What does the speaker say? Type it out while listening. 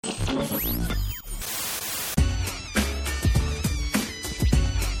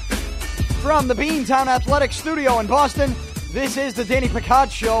From the Beantown Athletics Studio in Boston, this is the Danny Picard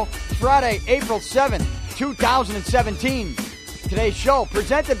Show, Friday, April 7th, 2017. Today's show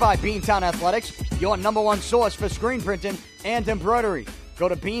presented by Beantown Athletics, your number one source for screen printing and embroidery. Go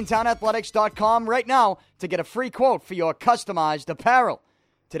to beantownathletics.com right now to get a free quote for your customized apparel.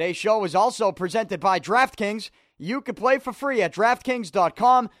 Today's show is also presented by DraftKings. You can play for free at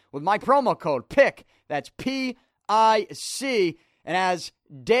DraftKings.com with my promo code PIC. That's P-I-C. And as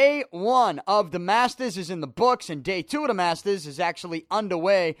day one of the Masters is in the books and day two of the Masters is actually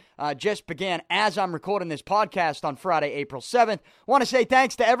underway, just began as I'm recording this podcast on Friday, April 7th. I want to say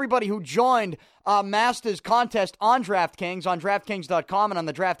thanks to everybody who joined our Masters contest on DraftKings.com and on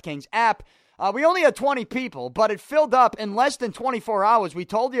the DraftKings app. We only had 20 people, but it filled up in less than 24 hours. We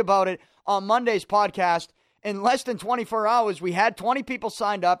told you about it on Monday's podcast. In less than 24 hours, we had 20 people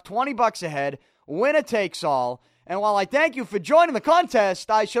signed up, $20 ahead, winner takes all. And while I thank you for joining the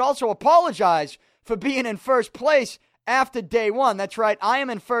contest, I should also apologize for being in first place after day one. That's right, I am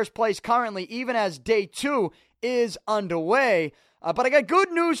in first place currently, even as day two is underway. But I got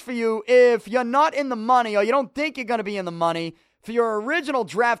good news for you if you're not in the money or you don't think you're going to be in the money for your original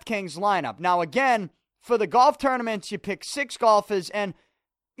DraftKings lineup. Now, again, for the golf tournaments, you pick 6 golfers. And,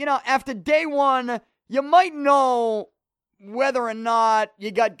 after day one, you might know whether or not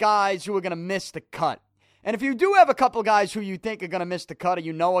you got guys who are going to miss the cut. And if you do have a couple guys who you think are going to miss the cut or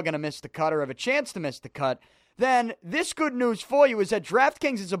you know are going to miss the cut or have a chance to miss the cut, then this good news for you is that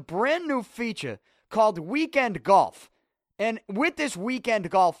DraftKings is a brand new feature called Weekend Golf. And with this Weekend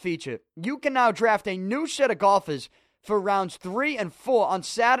Golf feature, you can now draft a new set of golfers for rounds 3 and 4 on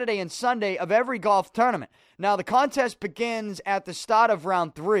Saturday and Sunday of every golf tournament. Now, the contest begins at the start of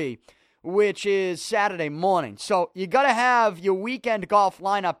round 3, which is Saturday morning. So you got to have your Weekend Golf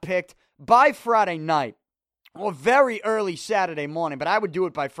lineup picked by Friday night. Or very early Saturday morning, but I would do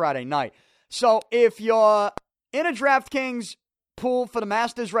it by Friday night. So if you're in a DraftKings pool for the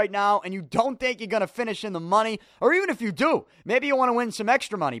Masters right now and you don't think you're going to finish in the money, or even if you do, maybe you want to win some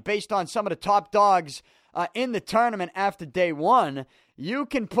extra money based on some of the top dogs in the tournament after day one, you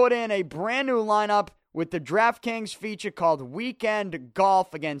can put in a brand new lineup with the DraftKings feature called Weekend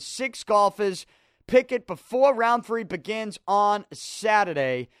Golf. Again, 6 golfers. Pick it before round 3 begins on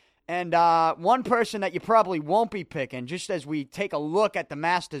Saturday. And one person that you probably won't be picking, just as we take a look at the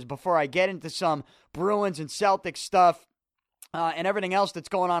Masters before I get into some Bruins and Celtics stuff and everything else that's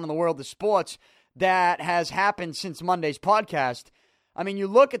going on in the world of sports that has happened since Monday's podcast. I mean, you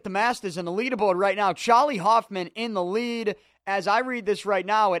look at the Masters and the leaderboard right now, Charlie Hoffman in the lead as I read this right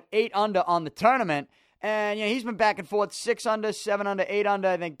now at 8 under on the tournament. And he's been back and forth, 6 under, 7 under, 8 under,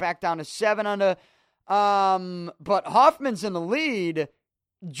 I think back down to 7 under. But Hoffman's in the lead.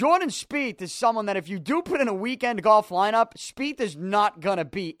 Jordan Spieth is someone that if you do put in a Weekend Golf lineup, Spieth is not going to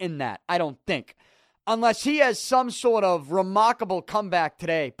be in that, I don't think. Unless he has some sort of remarkable comeback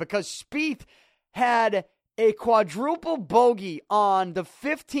today. Because Spieth had a quadruple bogey on the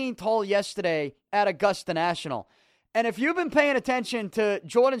 15th hole yesterday at Augusta National. And if you've been paying attention to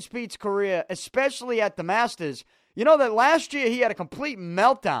Jordan Spieth's career, especially at the Masters, you know that last year he had a complete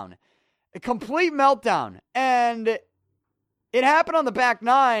meltdown. A complete meltdown. And it happened on the back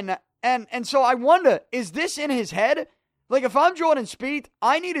nine, and so I wonder, is this in his head? Like, if I'm Jordan Spieth,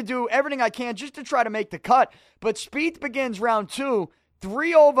 I need to do everything I can just to try to make the cut. But Spieth begins round 2,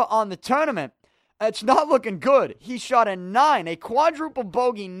 3 over on the tournament. It's not looking good. He shot a 9, a quadruple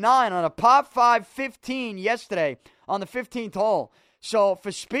bogey 9 on a par 5 15 yesterday on the 15th hole. So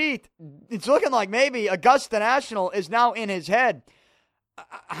for Spieth, it's looking like maybe Augusta National is now in his head.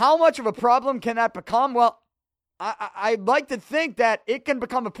 How much of a problem can that become? Well, I'd like to think that it can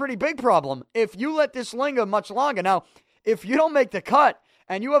become a pretty big problem if you let this linger much longer. Now, if you don't make the cut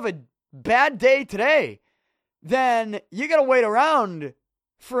and you have a bad day today, then you got to wait around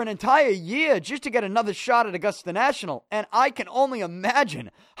for an entire year just to get another shot at Augusta National. And I can only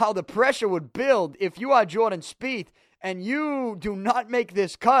imagine how the pressure would build if you are Jordan Spieth and you do not make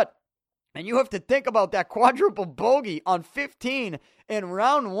this cut. And you have to think about that quadruple bogey on 15 in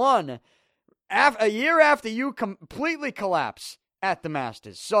round 1. A year after you completely collapse at the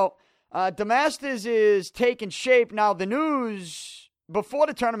Masters. So, the Masters is taking shape. Now, the news before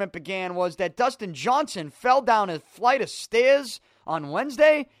the tournament began was that Dustin Johnson fell down a flight of stairs on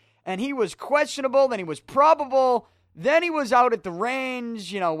Wednesday, and he was questionable, then he was probable, then he was out at the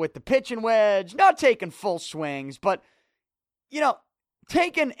range, with the pitching wedge, not taking full swings, but,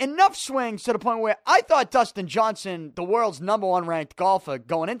 taking enough swings to the point where I thought Dustin Johnson, the world's number 1 ranked golfer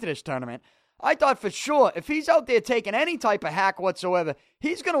going into this tournament, I thought for sure if he's out there taking any type of hack whatsoever,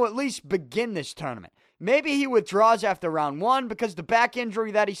 he's going to at least begin this tournament. Maybe he withdraws after round one because the back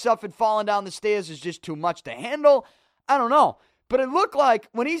injury that he suffered falling down the stairs is just too much to handle. I don't know. But it looked like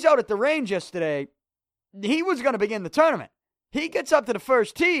when he's out at the range yesterday, he was going to begin the tournament. He gets up to the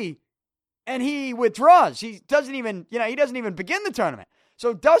first tee and he withdraws. He doesn't even begin the tournament.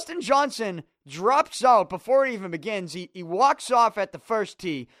 So Dustin Johnson drops out before it even begins. He walks off at the first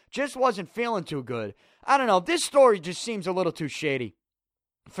tee. Just wasn't feeling too good. I don't know. This story just seems a little too shady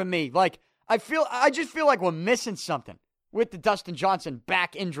for me. Like, I just feel like we're missing something with the Dustin Johnson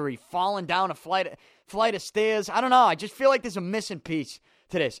back injury, falling down a flight of stairs. I don't know. I just feel like there's a missing piece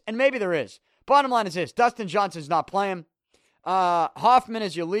to this. And maybe there is. Bottom line is this. Dustin Johnson's not playing. Hoffman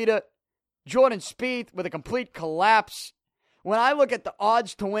is your leader. Jordan Spieth with a complete collapse. When I look at the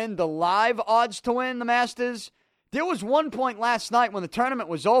odds to win, the live odds to win the Masters, there was one point last night when the tournament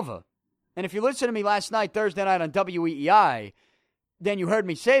was over. And if you listen to me last night, Thursday night on WEEI, then you heard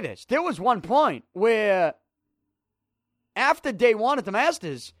me say this. There was one point where after day one at the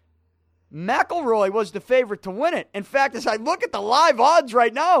Masters, McIlroy was the favorite to win it. In fact, as I look at the live odds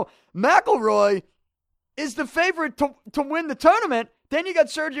right now, McIlroy is the favorite to win the tournament. Then you got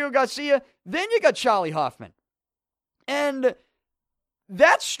Sergio Garcia. Then you got Charlie Hoffman. And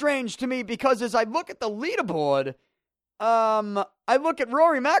that's strange to me because as I look at the leaderboard, I look at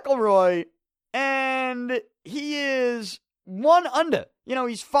Rory McIlroy and he is 1 under. You know,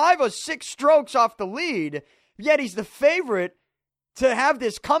 he's 5 or 6 strokes off the lead, yet he's the favorite to have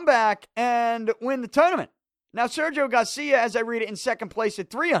this comeback and win the tournament. Now, Sergio Garcia, as I read it, in second place at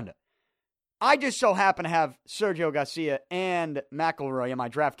 3 under. I just so happen to have Sergio Garcia and McIlroy in my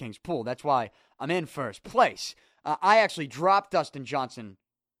DraftKings pool. That's why I'm in first place. I actually dropped Dustin Johnson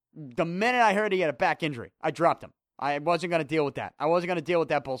the minute I heard he had a back injury. I dropped him. I wasn't going to deal with that. I wasn't going to deal with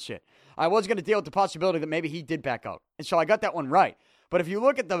that bullshit. I wasn't going to deal with the possibility that maybe he did back out. And so I got that one right. But if you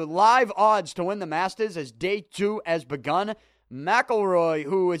look at the live odds to win the Masters as day 2 has begun, McIlroy,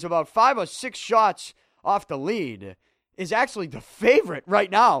 who is about 5 or 6 shots off the lead, is actually the favorite right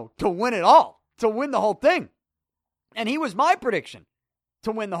now to win it all, to win the whole thing. And he was my prediction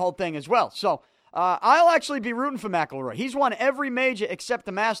to win the whole thing as well. So I'll actually be rooting for McIlroy. He's won every major except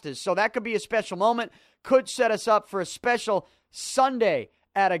the Masters, so that could be a special moment. Could set us up for a special Sunday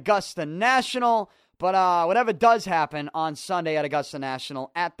at Augusta National. But whatever does happen on Sunday at Augusta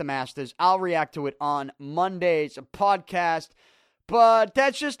National at the Masters, I'll react to it on Monday's podcast. But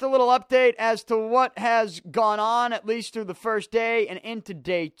that's just a little update as to what has gone on, at least through the first day and into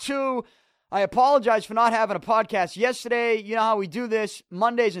day 2. I apologize for not having a podcast yesterday. You know how we do this,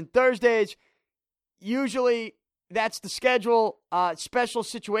 Mondays and Thursdays. Usually, that's the schedule. Special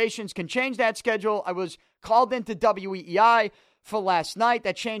situations can change that schedule. I was called into WEEI for last night.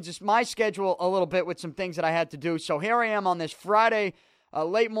 That changes my schedule a little bit with some things that I had to do. So here I am on this Friday,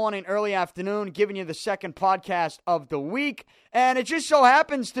 late morning, early afternoon, giving you the second podcast of the week. And it just so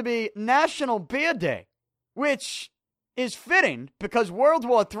happens to be National Beer Day, which is fitting because World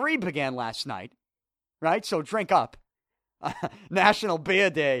War III began last night, right? So drink up. National Beer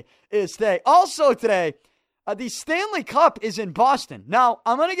Day is today. Also today, the Stanley Cup is in Boston. Now,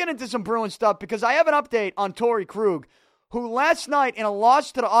 I'm going to get into some Bruins stuff because I have an update on Torey Krug, who last night in a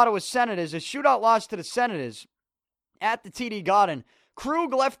loss to the Ottawa Senators, a shootout loss to the Senators at the TD Garden,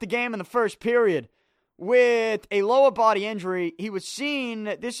 Krug left the game in the first period with a lower body injury. He was seen,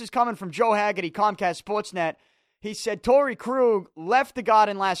 this is coming from Joe Haggerty, Comcast Sportsnet. He said Torey Krug left the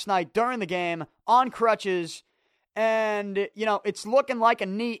Garden last night during the game on crutches. And, you know, it's looking like a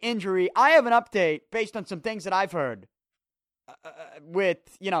knee injury. I have an update based on some things that I've heard with,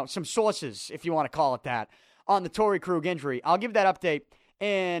 you know, some sources, if you want to call it that, on the Torey Krug injury. I'll give that update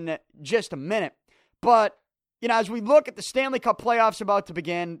in just a minute. But, you know, as we look at the Stanley Cup playoffs about to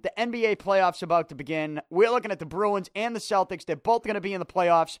begin, the NBA playoffs about to begin, we're looking at the Bruins and the Celtics. They're both going to be in the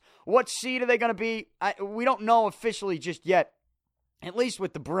playoffs. What seed are they going to be? We don't know officially just yet, at least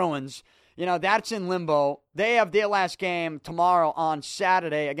with the Bruins. You know, that's in limbo. They have their last game tomorrow on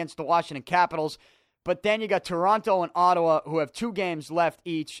Saturday against the Washington Capitals. But then you got Toronto and Ottawa who have 2 games left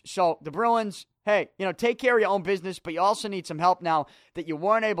each. So the Bruins, hey, you know, take care of your own business, but you also need some help now that you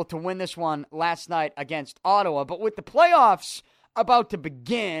weren't able to win this one last night against Ottawa. But with the playoffs about to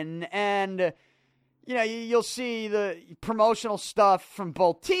begin and, you know, you'll see the promotional stuff from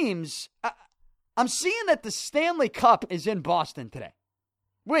both teams, I'm seeing that the Stanley Cup is in Boston today,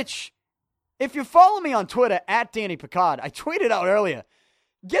 which, if you follow me on Twitter, at Danny Picard, I tweeted out earlier,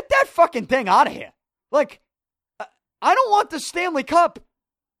 get that fucking thing out of here. Like, I don't want the Stanley Cup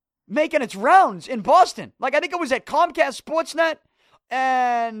making its rounds in Boston. Like, I think it was at Comcast Sportsnet.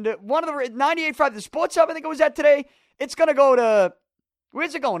 And one of the 98.5, the Sports Hub, I think it was at today, it's going to go to,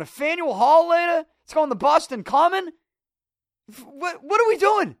 where's it going? To Faneuil Hall later? It's going to Boston Common? What are we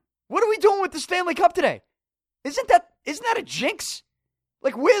doing? What are we doing with the Stanley Cup today? Isn't that a jinx?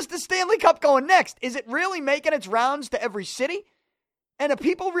 Like, where's the Stanley Cup going next? Is it really making its rounds to every city? And are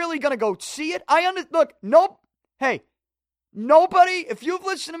people really going to go see it? Hey, nobody, if you've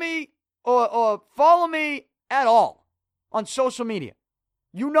listened to me or follow me at all on social media,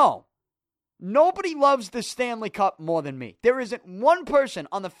 you know, nobody loves the Stanley Cup more than me. There isn't one person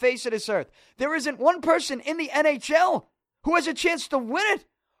on the face of this earth. There isn't one person in the NHL who has a chance to win it,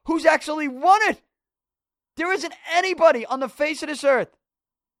 who's actually won it. There isn't anybody on the face of this earth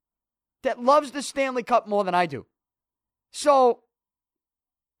that loves the Stanley Cup more than I do. So,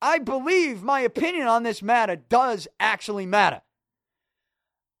 I believe my opinion on this matter does actually matter.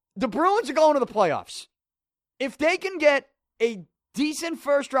 The Bruins are going to the playoffs. If they can get a decent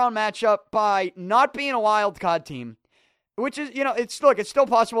first-round matchup by not being a wild card team, which is, it's still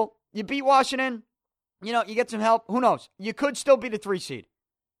possible. You beat Washington, you get some help. Who knows? You could still be the 3 seed.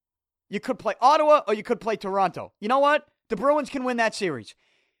 You could play Ottawa or you could play Toronto. You know what? The Bruins can win that series.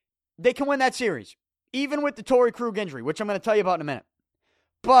 They can win that series, even with the Torey Krug injury, which I'm going to tell you about in a minute.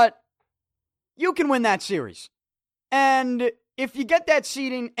 But you can win that series. And if you get that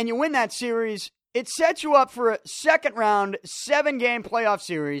seeding and you win that series, it sets you up for a second-round, 7-game playoff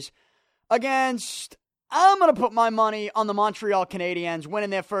series against, I'm going to put my money on the Montreal Canadiens winning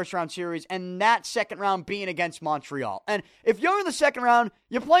their first-round series and that second round being against Montreal. And if you're in the second round,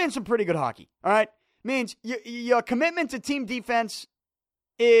 you're playing some pretty good hockey, all right? Means your commitment to team defense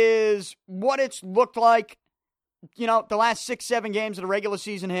is what it's looked like, the last 6-7 games of the regular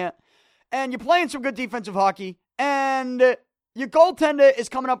season here. And you're playing some good defensive hockey. And your goaltender is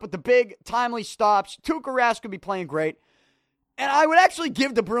coming up with the big, timely stops. Tuukka Rask could be playing great. And I would actually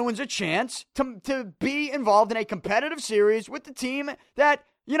give the Bruins a chance to be involved in a competitive series with the team that,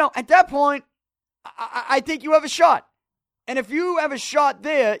 at that point, I think you have a shot. And if you have a shot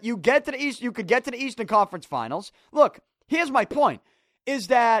there, you could get to the Eastern Conference Finals. Look, here's my point, is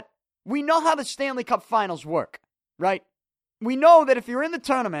that we know how the Stanley Cup Finals work, right? We know that if you're in the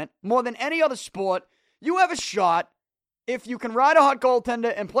tournament, more than any other sport, you have a shot. If you can ride a hot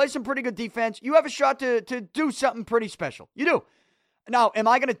goaltender and play some pretty good defense, you have a shot to do something pretty special. You do. Now, am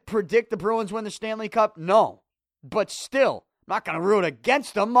I going to predict the Bruins win the Stanley Cup? No. But still, I'm not going to root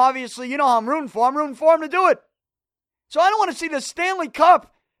against them. Obviously, you know how I'm rooting for. I'm rooting for them to do it. So I don't want to see the Stanley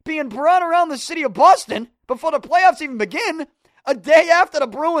Cup being brought around the city of Boston before the playoffs even begin, a day after the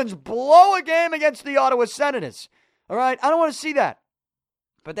Bruins blow a game against the Ottawa Senators. All right? I don't want to see that.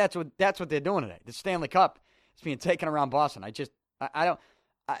 But that's what they're doing today. The Stanley Cup is being taken around Boston. I don't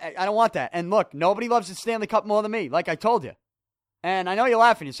want that. And look, nobody loves the Stanley Cup more than me, like I told you. And I know you're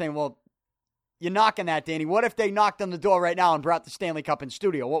laughing. You're saying, well, you're knocking that, Danny. What if they knocked on the door right now and brought the Stanley Cup in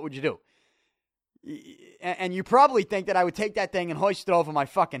studio? What would you do? And you probably think that I would take that thing and hoist it over my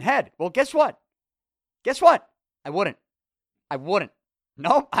fucking head. Well, guess what? I wouldn't.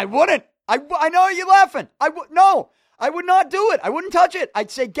 No, I wouldn't. I know you're laughing. No, I would not do it. I wouldn't touch it. I'd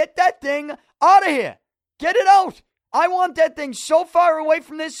say, get that thing out of here. Get it out. I want that thing so far away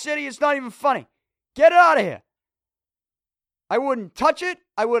from this city, it's not even funny. Get it out of here. I wouldn't touch it.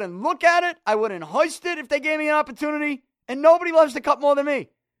 I wouldn't look at it. I wouldn't hoist it if they gave me an opportunity. And nobody loves the cup more than me.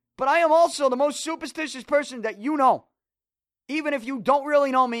 But I am also the most superstitious person that you know. Even if you don't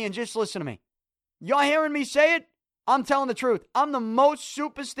really know me and just listen to me. You're hearing me say it? I'm telling the truth. I'm the most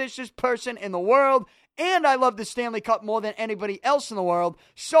superstitious person in the world. And I love the Stanley Cup more than anybody else in the world.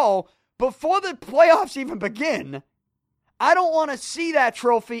 So, before the playoffs even begin, I don't want to see that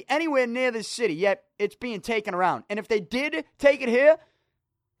trophy anywhere near this city, yet it's being taken around. And if they did take it here,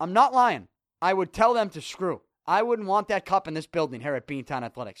 I'm not lying. I would tell them to screw. I wouldn't want that cup in this building here at Beantown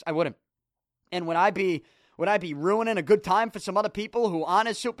Athletics. I wouldn't. And would I be ruining a good time for some other people who aren't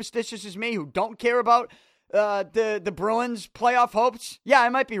as superstitious as me, who don't care about the Bruins' playoff hopes? Yeah, I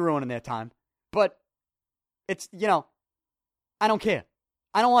might be ruining their time. But it's, I don't care.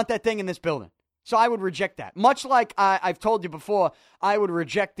 I don't want that thing in this building. So I would reject that. Much like I've told you before, I would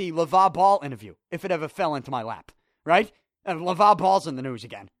reject the LaVar Ball interview if it ever fell into my lap, right? And LaVar Ball's in the news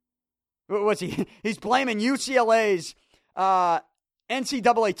again. What's he? He's blaming UCLA's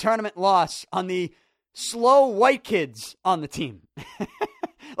NCAA tournament loss on the slow white kids on the team.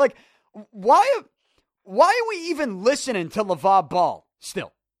 Like, why are we even listening to LaVar Ball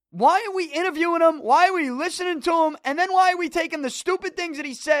still? Why are we interviewing him? Why are we listening to him? And then why are we taking the stupid things that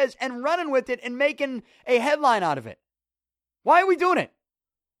he says and running with it and making a headline out of it? Why are we doing it?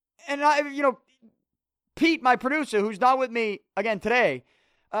 And Pete, my producer, who's not with me again today,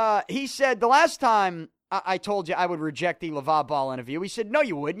 he said the last time I told you I would reject the LaVar Ball interview, he said, no,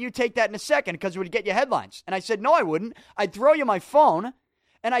 you wouldn't. You'd take that in a second because it would get you headlines. And I said, no, I wouldn't. I'd throw you my phone,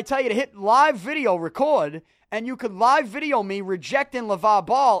 and I'd tell you to hit live video record, and you could live video me rejecting LaVar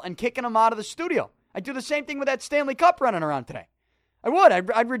Ball and kicking him out of the studio. I'd do the same thing with that Stanley Cup running around today. I would.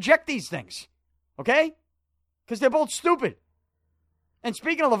 I'd reject these things. Okay? Because they're both stupid. And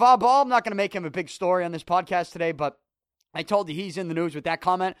speaking of LaVar Ball, I'm not going to make him a big story on this podcast today, but I told you he's in the news with that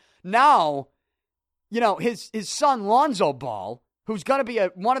comment. Now, his son, Lonzo Ball, who's going to be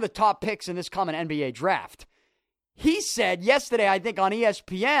one of the top picks in this coming NBA draft, he said yesterday, I think on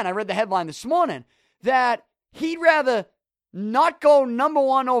ESPN, I read the headline this morning, that he'd rather not go number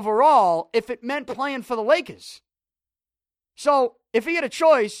 1 overall if it meant playing for the Lakers. So if he had a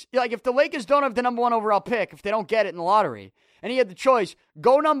choice, like if the Lakers don't have the number 1 overall pick, if they don't get it in the lottery, and he had the choice,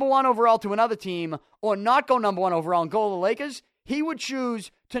 go number 1 overall to another team or not go number 1 overall and go to the Lakers, he would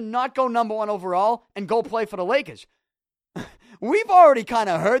choose to not go number 1 overall and go play for the Lakers. We've already kind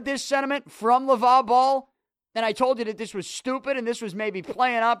of heard this sentiment from LaVar Ball, and I told you that this was stupid and this was maybe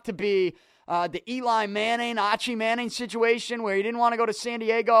playing up to be the Eli Manning, Archie Manning situation where he didn't want to go to San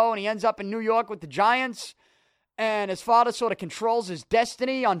Diego and he ends up in New York with the Giants, and his father sort of controls his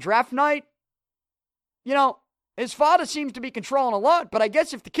destiny on draft night. His father seems to be controlling a lot, but I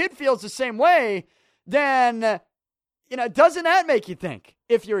guess if the kid feels the same way, then, doesn't that make you think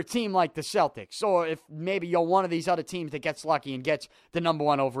if you're a team like the Celtics or if maybe you're one of these other teams that gets lucky and gets the number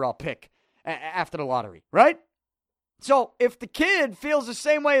 1 overall pick after the lottery, right? So if the kid feels the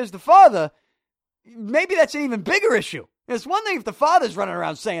same way as the father, maybe that's an even bigger issue. It's one thing if the father's running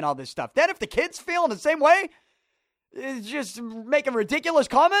around saying all this stuff. Then if the kid's feeling the same way, it's just making ridiculous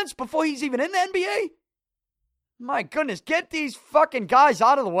comments before he's even in the NBA. My goodness, get these fucking guys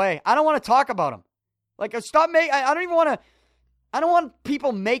out of the way. I don't want to talk about them. Like, stop making, I don't even want to, I don't want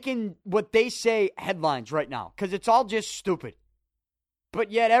people making what they say headlines right now, because it's all just stupid.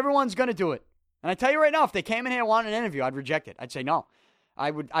 But yet everyone's going to do it. And I tell you right now, if they came in here and wanted an interview, I'd reject it. I'd say no.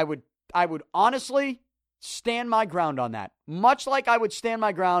 I would honestly stand my ground on that. Much like I would stand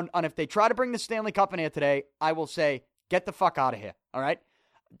my ground on if they try to bring the Stanley Cup in here today, I will say, get the fuck out of here. All right?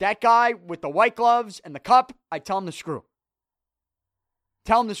 That guy with the white gloves and the cup, I tell him to screw.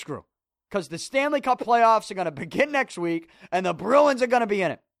 Tell him to screw. Because the Stanley Cup playoffs are going to begin next week, and the Bruins are going to be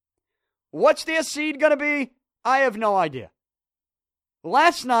in it. What's their seed going to be? I have no idea.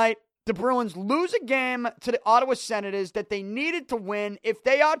 Last night, the Bruins lose a game to the Ottawa Senators that they needed to win if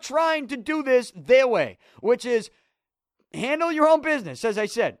they are trying to do this their way, which is handle your own business, as I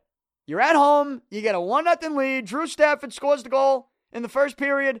said. You're at home, you get a 1-0 lead, Drew Stafford scores the goal in the first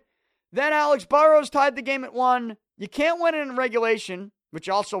period, then Alex Burrows tied the game at 1. You can't win it in regulation, which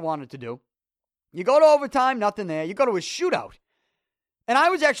you also wanted to do. You go to overtime, nothing there. You go to a shootout. And I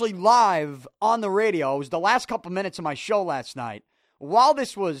was actually live on the radio. It was the last couple minutes of my show last night while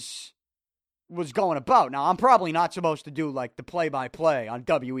this was going about. Now, I'm probably not supposed to do like the play-by-play on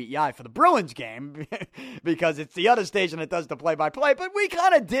WEEI for the Bruins game because it's the other station that does the play-by-play, but we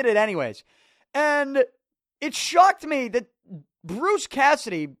kind of did it anyways. And it shocked me that Bruce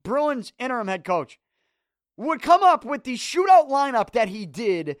Cassidy, Bruins interim head coach, would come up with the shootout lineup that he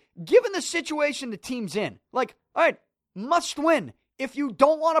did, given the situation the team's in. Like, all right, must win if you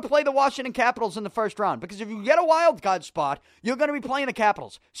don't want to play the Washington Capitals in the first round. Because if you get a wild card spot, you're going to be playing the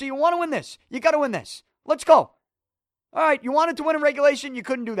Capitals. So you want to win this. You got to win this. Let's go. All right, you wanted to win in regulation. You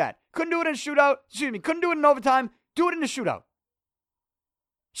couldn't do that. Couldn't do it in a shootout. Couldn't do it in overtime. Do it in the shootout.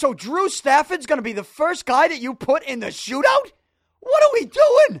 So Drew Stafford's going to be the first guy that you put in the shootout? What are we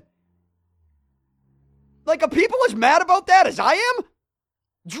doing? Like, are people as mad about that as I am?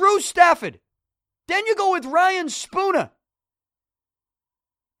 Drew Stafford. Then you go with Ryan Spooner.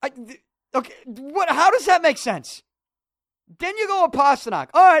 Okay, how does that make sense? Then you go with Pasternak.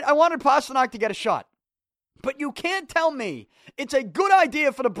 All right, I wanted Pasternak to get a shot. But you can't tell me it's a good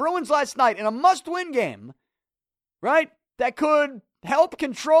idea for the Bruins last night in a must-win game, right, that could help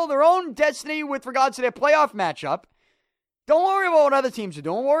control their own destiny with regards to their playoff matchup. Don't worry about what other teams are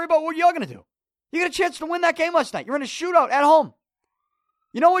doing. Worry about what you're going to do. You got a chance to win that game last night. You're in a shootout at home.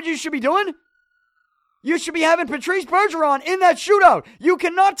 You know what you should be doing? You should be having Patrice Bergeron in that shootout. You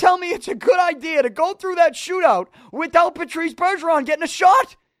cannot tell me it's a good idea to go through that shootout without Patrice Bergeron getting a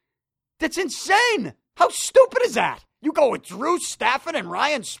shot. That's insane. How stupid is that? You go with Drew Stafford and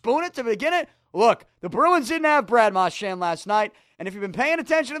Ryan Spooner to begin it? Look, the Bruins didn't have Brad Marchand last night, and if you've been paying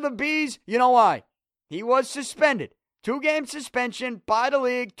attention to the Bees, you know why. He was suspended. 2-game suspension by the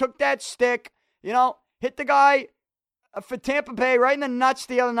league, took that stick, hit the guy for Tampa Bay right in the nuts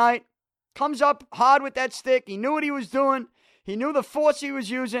the other night. Comes up hard with that stick. He knew what he was doing. He knew the force he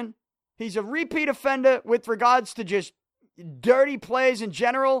was using. He's a repeat offender with regards to just dirty plays in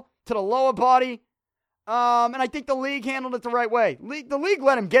general to the lower body. And I think the league handled it the right way. The league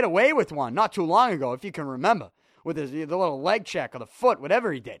let him get away with one not too long ago, if you can remember, with the little leg check or the foot,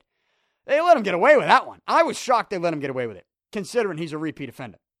 whatever he did. They let him get away with that one. I was shocked they let him get away with it, considering he's a repeat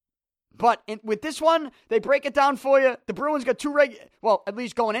offender. But with this one, they break it down for you. The Bruins got at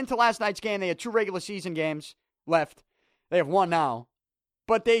least going into last night's game, they had 2 regular season games left. They have 1 now.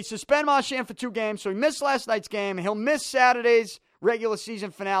 But they suspend Marchand for 2 games, so he missed last night's game. He'll miss Saturday's regular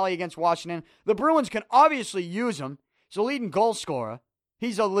season finale against Washington. The Bruins can obviously use him. He's a leading goal scorer.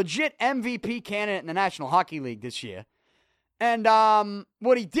 He's a legit MVP candidate in the National Hockey League this year. And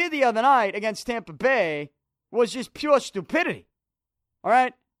what he did the other night against Tampa Bay was just pure stupidity. All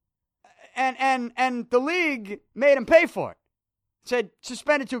right? And the league made him pay for it. Said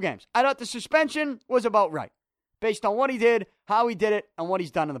suspended 2 games. I thought the suspension was about right, based on what he did, how he did it, and what he's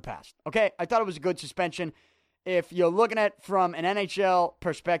done in the past. Okay? I thought it was a good suspension. If you're looking at it from an NHL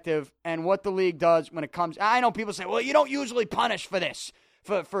perspective and what the league does when it comes, I know people say, well, you don't usually punish for this,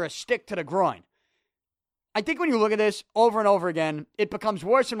 for a stick to the groin. I think when you look at this over and over again, it becomes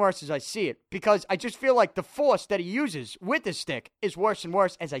worse and worse as I see it, because I just feel like the force that he uses with his stick is worse and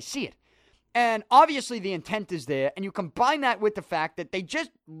worse as I see it. And obviously the intent is there, and you combine that with the fact that they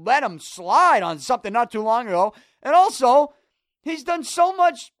just let him slide on something not too long ago, and also he's done so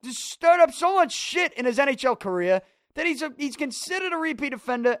much, stirred up so much shit in his NHL career that he's considered a repeat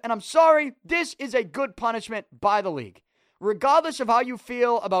offender, and I'm sorry, this is a good punishment by the league. Regardless of how you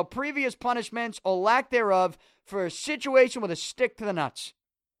feel about previous punishments or lack thereof for a situation with a stick to the nuts.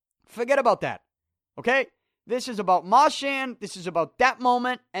 Forget about that, okay? This is about Marchand, this is about that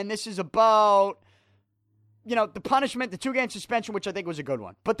moment, and this is about, the punishment, the 2-game suspension, which I think was a good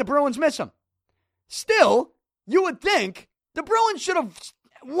one. But the Bruins miss him. Still, you would think the Bruins should have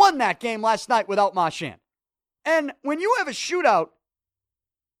won that game last night without Marchand. And when you have a shootout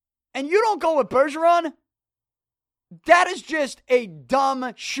and you don't go with Bergeron, that is just a dumb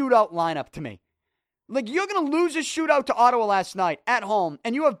shootout lineup to me. Like, you're going to lose a shootout to Ottawa last night at home,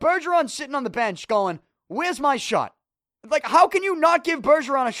 and you have Bergeron sitting on the bench going, where's my shot? Like, how can you not give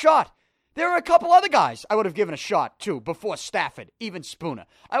Bergeron a shot? There are a couple other guys I would have given a shot to before Stafford, even Spooner.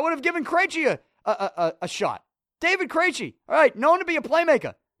 I would have given Krejci a shot. David Krejci, all right, known to be a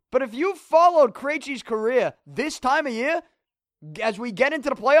playmaker. But if you followed Krejci's career this time of year, as we get into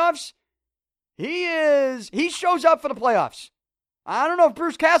the playoffs, he shows up for the playoffs. I don't know if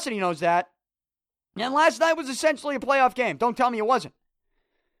Bruce Cassidy knows that. And last night was essentially a playoff game. Don't tell me it wasn't.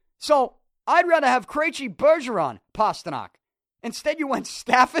 So, I'd rather have Krejci, Bergeron, Pasternak. Instead, you went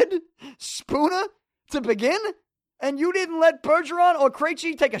Stafford, Spooner to begin, and you didn't let Bergeron or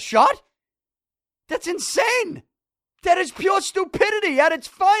Krejci take a shot? That's insane. That is pure stupidity at its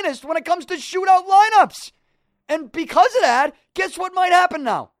finest when it comes to shootout lineups. And because of that, guess what might happen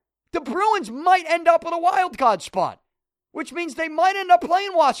now? The Bruins might end up with a wild card spot, which means they might end up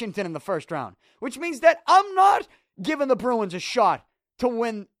playing Washington in the first round, which means that I'm not giving the Bruins a shot to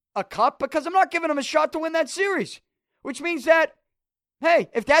win a cup because I'm not giving them a shot to win that series, which means that, hey,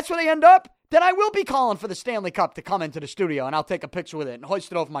 if that's where they end up, then I will be calling for the Stanley Cup to come into the studio and I'll take a picture with it and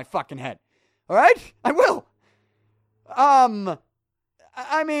hoist it over my fucking head. All right? I will.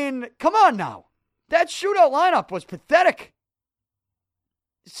 I mean, come on now. That shootout lineup was pathetic.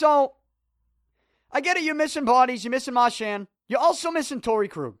 So, I get it, you're missing bodies, you're missing Marchand. You're also missing Torey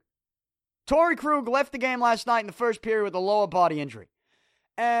Krug. Torey Krug left the game last night in the first period with a lower body injury.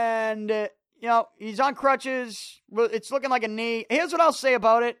 And, he's on crutches. It's looking like a knee. Here's what I'll say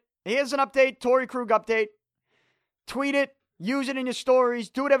about it. Here's an update, Torey Krug update. Tweet it, use it in your stories,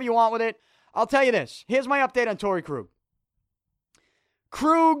 do whatever you want with it. I'll tell you this. Here's my update on Torey Krug.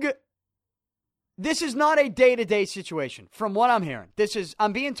 Krug, this is not a day-to-day situation, from what I'm hearing.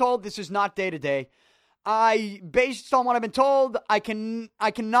 I'm being told this is not day-to-day. Based on what I've been told, I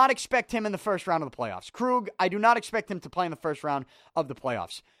cannot expect him in the first round of the playoffs. Krug, I do not expect him to play in the first round of the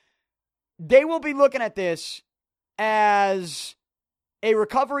playoffs. They will be looking at this as a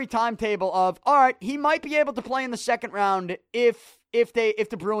recovery timetable of, all right, he might be able to play in the second round if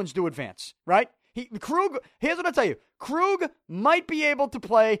the Bruins do advance, right? Krug, here's what I'll tell you. Krug might be able to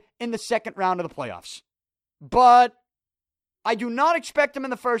play in the second round of the playoffs. But I do not expect him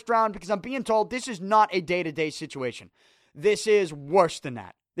in the first round because I'm being told this is not a day-to-day situation. This is worse than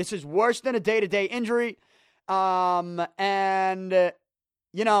that. This is worse than a day-to-day injury. He's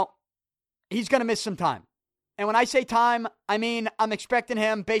going to miss some time. And when I say time, I mean I'm expecting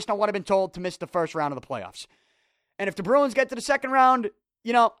him, based on what I've been told, to miss the first round of the playoffs. And if the Bruins get to the second round,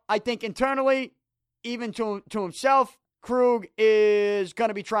 I think internally, even to himself, Krug is going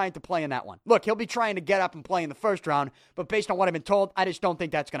to be trying to play in that one. Look, he'll be trying to get up and play in the first round, but based on what I've been told, I just don't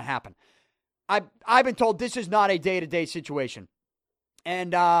think that's going to happen. I've been told this is not a day-to-day situation.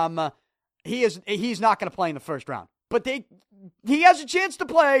 And he's not going to play in the first round. But he has a chance to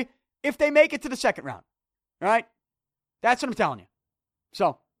play if they make it to the second round. All right? That's what I'm telling you.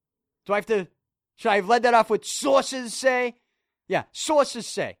 So, should I have led that off with sources say? Yeah, sources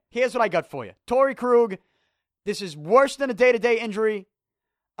say. Here's what I got for you. Torey Krug, this is worse than a day-to-day injury.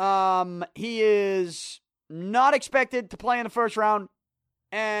 He is not expected to play in the first round.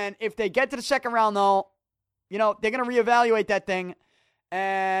 And if they get to the second round, though, they're going to reevaluate that thing.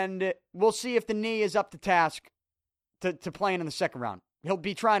 And we'll see if the knee is up to task to playing in the second round. He'll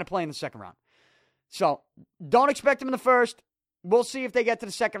be trying to play in the second round. So, don't expect him in the first. We'll see if they get to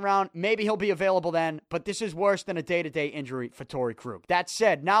the second round. Maybe he'll be available then, but this is worse than a day-to-day injury for Torey Krug. That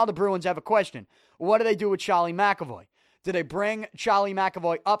said, now the Bruins have a question. What do they do with Charlie McAvoy? Do they bring Charlie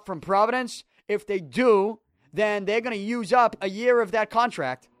McAvoy up from Providence? If they do, then they're going to use up a year of that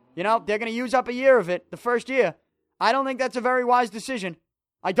contract. They're going to use up a year of it, the first year. I don't think that's a very wise decision.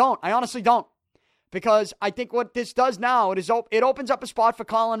 I honestly don't. Because I think what this does now, it opens up a spot for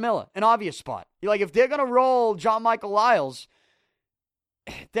Colin Miller, an obvious spot. If they're going to roll John Michael Lyles,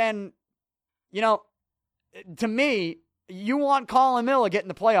 then, to me, you want Colin Miller getting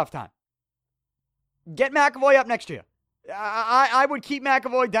the playoff time. Get McAvoy up next year. I would keep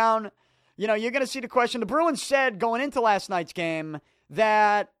McAvoy down. You're going to see the question. The Bruins said going into last night's game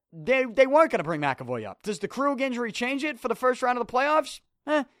that they weren't going to bring McAvoy up. Does the Krug injury change it for the first round of the playoffs?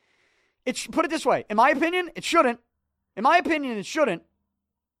 Put it this way. In my opinion, it shouldn't.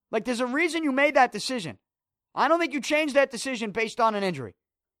 There's a reason you made that decision. I don't think you changed that decision based on an injury.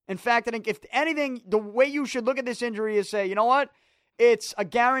 In fact, I think if anything, the way you should look at this injury is say, you know what? It's a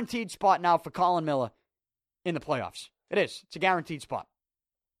guaranteed spot now for Colin Miller in the playoffs. It is. It's a guaranteed spot.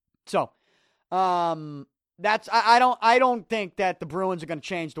 So, I don't think that the Bruins are going to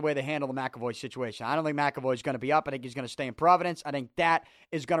change the way they handle the McAvoy situation. I don't think McAvoy is going to be up. I think he's going to stay in Providence. I think that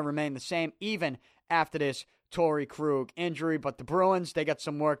is going to remain the same even after this Torey Krug injury. But the Bruins, they got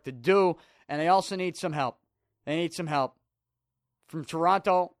some work to do, and they also need some help. They need some help from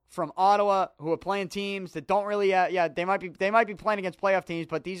Toronto, from Ottawa, who are playing teams that don't really, they might be playing against playoff teams,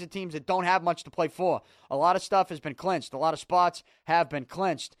 but these are teams that don't have much to play for. A lot of stuff has been clinched. A lot of spots have been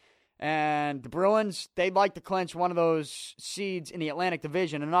clinched. And the Bruins, they'd like to clinch one of those seeds in the Atlantic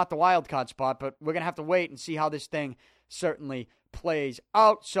Division and not the wild card spot, but we're going to have to wait and see how this thing certainly plays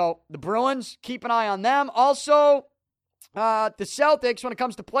out. So the Bruins, keep an eye on them. Also, the Celtics, when it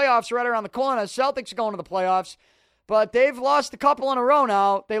comes to playoffs, right around the corner. Celtics are going to the playoffs, but they've lost a couple in a row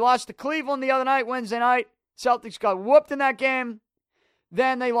now. They lost to Cleveland the other night, Wednesday night. Celtics got whooped in that game.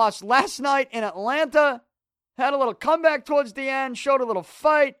 Then they lost last night in Atlanta. Had a little comeback towards the end, showed a little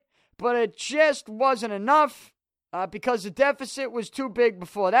fight. But it just wasn't enough because the deficit was too big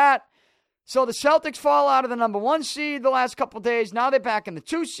before that. So the Celtics fall out of the number 1 seed the last couple of days. Now they're back in the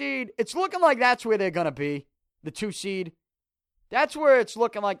 2 seed. It's looking like that's where they're going to be, the 2 seed. That's where it's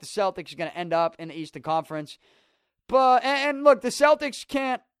looking like the Celtics are going to end up in the Eastern Conference. But and look, the Celtics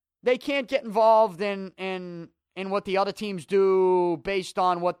can't get involved in what the other teams do based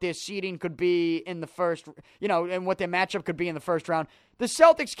on what their seeding could be in the first, and what their matchup could be in the first round. The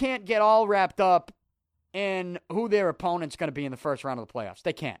Celtics can't get all wrapped up in who their opponent's going to be in the first round of the playoffs.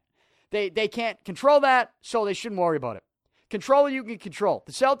 They can't. They can't control that, so they shouldn't worry about it. Control you can control.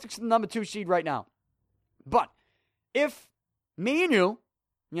 The Celtics are the number 2 seed right now. But if me and you,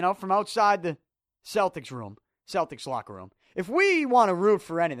 from outside the Celtics locker room, if we want to root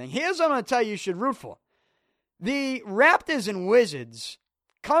for anything, here's what I'm going to tell you should root for. The Raptors and Wizards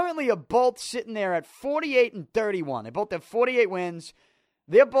currently are both sitting there at 48 and 31. They both have 48 wins.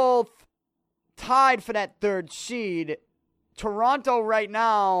 They're both tied for that 3rd seed. Toronto right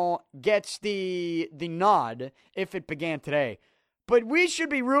now gets the nod if it began today. But we should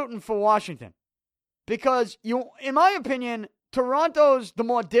be rooting for Washington because, in my opinion, Toronto's the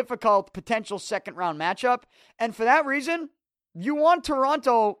more difficult potential second-round matchup. And for that reason, you want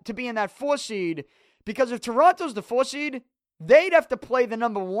Toronto to be in that 4 seed. Because if Toronto's the 4 seed, they'd have to play the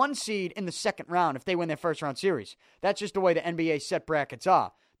number 1 seed in the second round if they win their first round series. That's just the way the NBA set brackets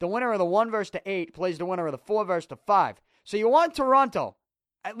are. The winner of the 1 versus the 8 plays the winner of the 4 versus the 5. So you want Toronto,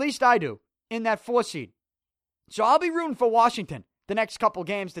 at least I do, in that 4 seed. So I'll be rooting for Washington the next couple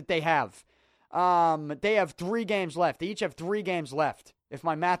games that they have. They have 3 games left. They each have 3 games left, if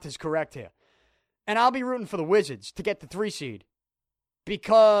my math is correct here. And I'll be rooting for the Wizards to get the 3 seed.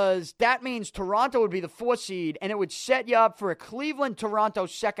 because that means Toronto would be the 4th seed, and it would set you up for a Cleveland-Toronto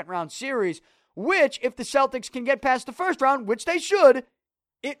second-round series, which, if the Celtics can get past the first round, which they should,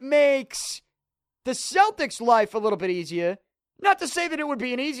 it makes the Celtics' life a little bit easier. Not to say that it would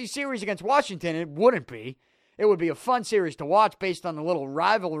be an easy series against Washington. It wouldn't be. It would be a fun series to watch based on the little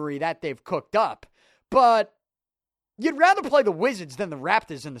rivalry that they've cooked up. But you'd rather play the Wizards than the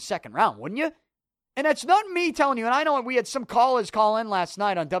Raptors in the second round, wouldn't you? And that's not me telling you. And I know we had some callers call in last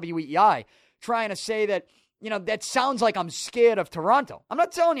night on WEEI trying to say that, that sounds like I'm scared of Toronto. I'm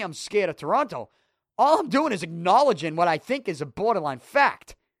not telling you I'm scared of Toronto. All I'm doing is acknowledging what I think is a borderline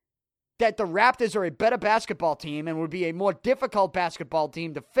fact. That the Raptors are a better basketball team and would be a more difficult basketball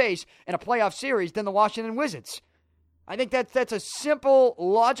team to face in a playoff series than the Washington Wizards. I think that's a simple,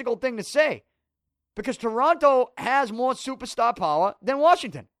 logical thing to say. Because Toronto has more superstar power than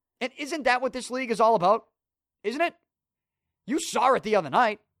Washington. And isn't that what this league is all about? Isn't it? You saw it the other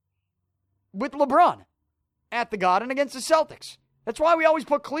night with LeBron at the Garden against the Celtics. That's why we always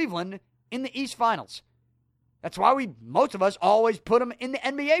put Cleveland in the East Finals. That's why most of us always put them in the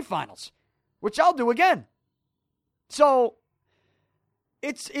NBA Finals, which I'll do again. So,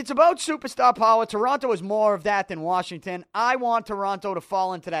 it's about superstar power. Toronto is more of that than Washington. I want Toronto to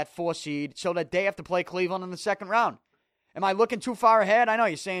fall into that 4 seed so that they have to play Cleveland in the second round. Am I looking too far ahead? I know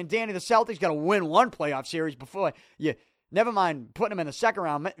you're saying, Danny, the Celtics got to win one playoff series before you, never mind putting them in the second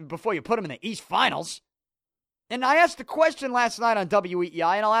round, before you put them in the East Finals. And I asked the question last night on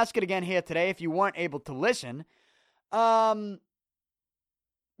WEEI, and I'll ask it again here today if you weren't able to listen. With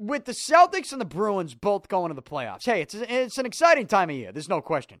the Celtics and the Bruins both going to the playoffs, hey, it's an exciting time of year. There's no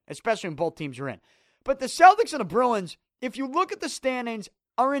question, especially when both teams are in. But the Celtics and the Bruins, if you look at the standings,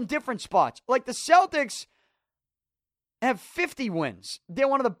 are in different spots. Like the Celtics have 50 wins. They're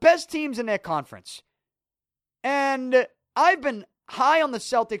one of the best teams in their conference. And I've been high on the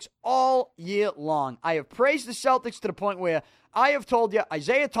Celtics all year long. I have praised the Celtics to the point where I have told you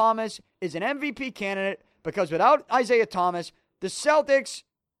Isaiah Thomas is an MVP candidate because without Isaiah Thomas, the Celtics,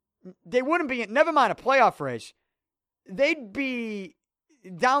 they wouldn't be, never mind a playoff race, they'd be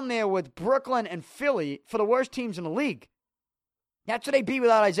down there with Brooklyn and Philly for the worst teams in the league. That's what they'd be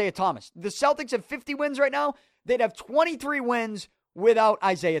without Isaiah Thomas. The Celtics have 50 wins right now. They'd have 23 wins without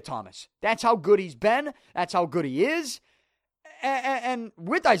Isaiah Thomas. That's how good he's been. That's how good he is. And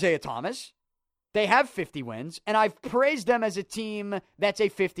with Isaiah Thomas, they have 50 wins, and I've praised them as a team that's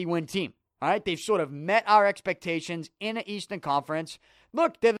a 50-win team. All right, they've sort of met our expectations in the Eastern Conference.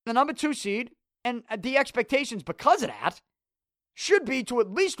 Look, they're the number 2 seed, and the expectations because of that should be to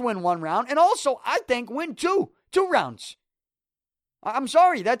at least win one round, and also, I think, win two rounds. I'm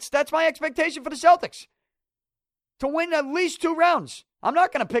sorry, that's my expectation for the Celtics. To win at least 2 rounds. I'm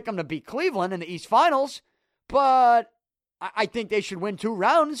not going to pick them to beat Cleveland in the East Finals, but I think they should win 2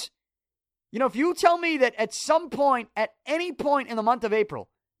 rounds. You know, if you tell me that at some point, at any point in the month of April,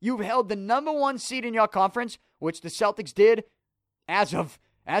 you've held the number 1 seed in your conference, which the Celtics did as of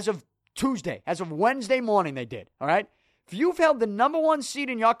Tuesday, as of Wednesday morning they did, all right? If you've held the number 1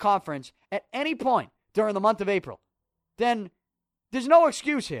 seed in your conference at any point during the month of April, then there's no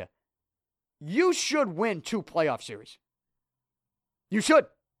excuse here. You should win 2 playoff series. You should.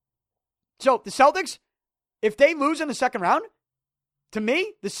 So the Celtics, if they lose in the second round, to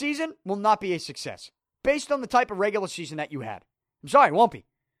me, the season will not be a success based on the type of regular season that you had. I'm sorry, it won't be.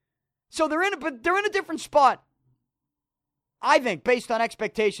 So they're in a different spot, I think, based on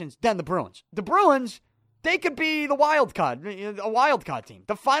expectations than the Bruins. The Bruins, they could be a wild card team,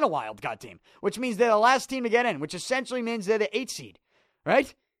 the final wild card team, which means they're the last team to get in, which essentially means they're the 8th seed,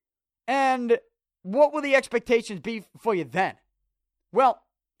 right? And what will the expectations be for you then? Well,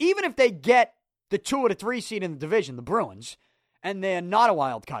 even if they get the 2 or the 3 seed in the division, the Bruins, and they're not a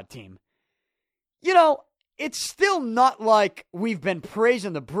wild card team, you know, it's still not like we've been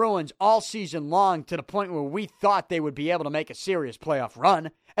praising the Bruins all season long to the point where we thought they would be able to make a serious playoff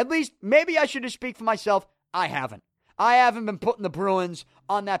run. At least, maybe I should just speak for myself. I haven't. I haven't been putting the Bruins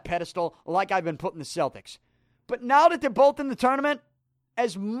on that pedestal like I've been putting the Celtics. But now that they're both in the tournament,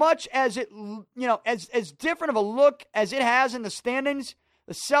 as much as it, you know, as different of a look as it has in the standings,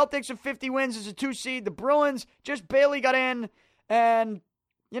 the Celtics have 50 wins as a 2 seed. The Bruins just barely got in. And,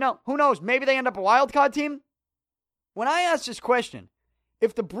 you know, who knows? Maybe they end up a wild card team. When I asked this question,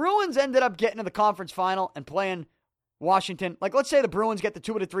 if the Bruins ended up getting to the conference final and playing Washington, like let's say the Bruins get the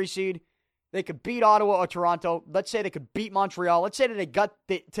 2 or the 3 seed, they could beat Ottawa or Toronto. Let's say they could beat Montreal. Let's say that they got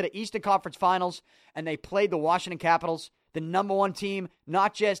to the Eastern Conference Finals and they played the Washington Capitals, the number 1 team,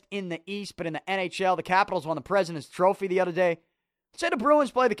 not just in the East, but in the NHL. The Capitals won the President's Trophy the other day. Let's say the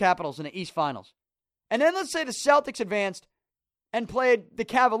Bruins play the Capitals in the East Finals. And then let's say the Celtics advanced and played the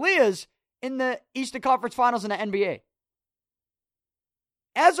Cavaliers in the Eastern Conference Finals in the NBA.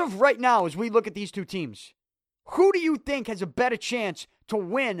 As of right now, as we look at these two teams, who do you think has a better chance to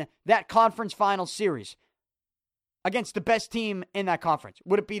win that conference final series against the best team in that conference?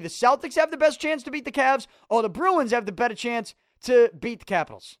 Would it be the Celtics have the best chance to beat the Cavs, or the Bruins have the better chance to beat the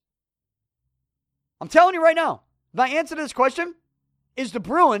Capitals? I'm telling you right now, my answer to this question is the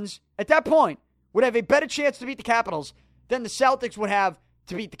Bruins, at that point, would have a better chance to beat the Capitals than the Celtics would have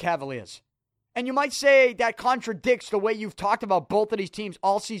to beat the Cavaliers. And you might say that contradicts the way you've talked about both of these teams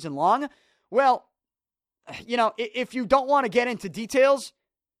all season long. Well, you know, if you don't want to get into details,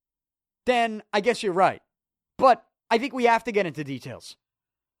 then I guess you're right. But I think we have to get into details.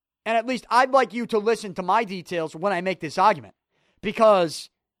 And at least I'd like you to listen to my details when I make this argument. Because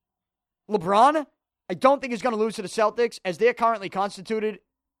LeBron, I don't think is going to lose to the Celtics as they're currently constituted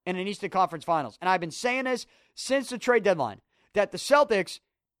in an Eastern Conference Finals. And I've been saying this since the trade deadline, that the Celtics,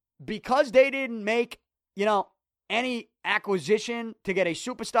 because they didn't make, any acquisition to get a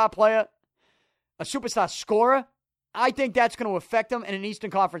superstar player, a superstar scorer, I think that's going to affect them in an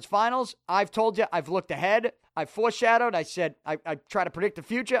Eastern Conference Finals. I've told you, I've looked ahead. I've foreshadowed. I said, I try to predict the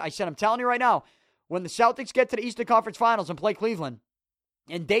future. I said, I'm telling you right now, when the Celtics get to the Eastern Conference Finals and play Cleveland,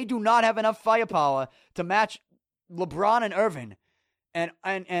 and they do not have enough firepower to match LeBron and Irving, and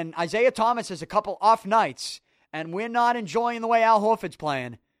Isaiah Thomas has a couple off nights, and we're not enjoying the way Al Horford's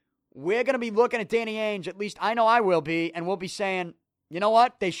playing, we're going to be looking at Danny Ainge, at least I know I will be, and we'll be saying, you know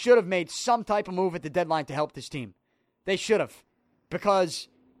what? They should have made some type of move at the deadline to help this team. They should have, because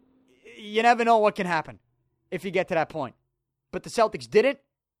you never know what can happen if you get to that point. But the Celtics didn't,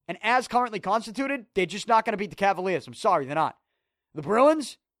 and as currently constituted, they're just not going to beat the Cavaliers. I'm sorry, they're not. The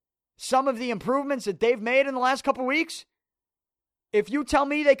Bruins, some of the improvements that they've made in the last couple weeks, if you tell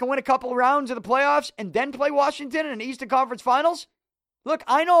me they can win a couple rounds of the playoffs and then play Washington in an Eastern Conference Finals, look,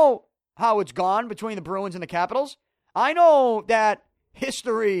 I know how it's gone between the Bruins and the Capitals. I know that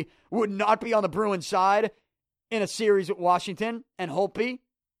history would not be on the Bruins side in a series with Washington and Holtby.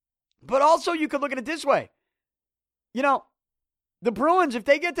 But also you could look at it this way. The Bruins, if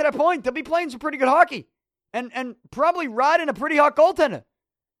they get to that point, they'll be playing some pretty good hockey and probably riding a pretty hot goaltender.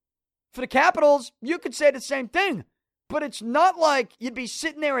 For the Capitals, you could say the same thing. But it's not like you'd be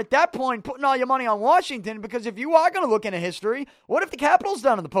sitting there at that point putting all your money on Washington, because if you are going to look into history, what have the Capitals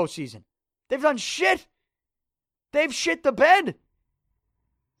done in the postseason? They've done shit. They've shit the bed.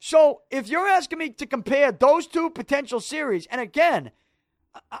 So if you're asking me to compare those two potential series, and again,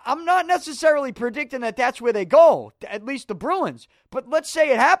 I'm not necessarily predicting that that's where they go, at least the Bruins, but let's say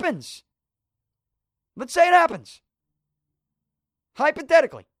it happens. Let's say it happens.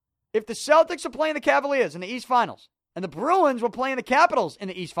 Hypothetically, if the Celtics are playing the Cavaliers in the East Finals, and the Bruins were playing the Capitals in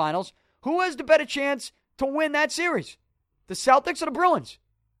the East Finals, who has the better chance to win that series? The Celtics or the Bruins?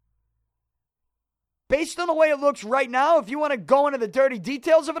 Based on the way it looks right now, if you want to go into the dirty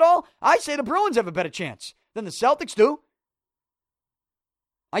details of it all, I say the Bruins have a better chance than the Celtics do.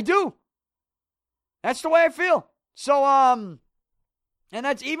 I do. That's the way I feel. So, and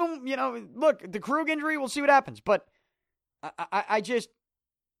that's even, look, the Krug injury, we'll see what happens. But I just,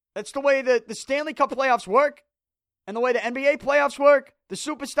 that's the way the Stanley Cup playoffs work. And the way the NBA playoffs work, the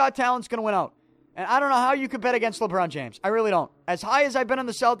superstar talent's going to win out. And I don't know how you could bet against LeBron James. I really don't. As high as I've been on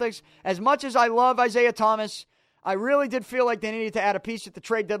the Celtics, as much as I love Isaiah Thomas, I really did feel like they needed to add a piece at the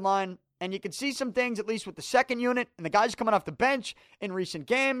trade deadline. And you can see some things, at least with the second unit, and the guys coming off the bench in recent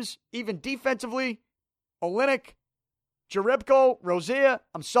games, even defensively. Olynyk, Jerebko, Rozier.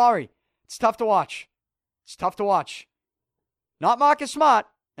 I'm sorry. It's tough to watch. It's tough to watch. Not Marcus Smart.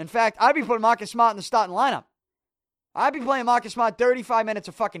 In fact, I'd be putting Marcus Smart in the starting lineup. I'd be playing Marcus Smart 35 minutes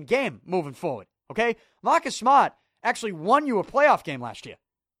a fucking game moving forward, okay? Marcus Smart actually won you a playoff game last year.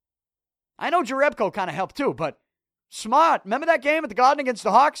 I know Jerebko kind of helped too, but Smart, remember that game at the Garden against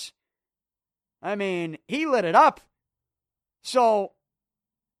the Hawks? I mean, he lit it up. So,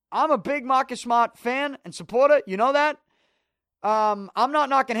 I'm a big Marcus Smart fan and supporter. You know that? I'm not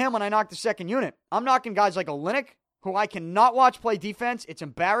knocking him when I knock the second unit. I'm knocking guys like Olynyk, who I cannot watch play defense. It's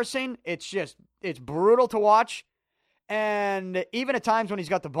embarrassing. It's brutal to watch. And even at times when he's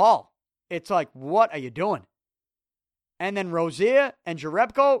got the ball, it's like, what are you doing? And then Rozier and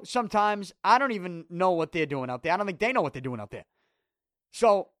Jerebko, sometimes I don't even know what they're doing out there. I don't think they know what they're doing out there.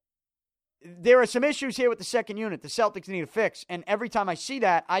 So there are some issues here with the second unit the Celtics need to fix. And every time I see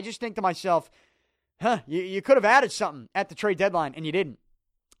that, I just think to myself, you could have added something at the trade deadline, and you didn't.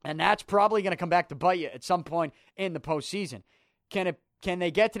 And that's probably going to come back to bite you at some point in the postseason. Can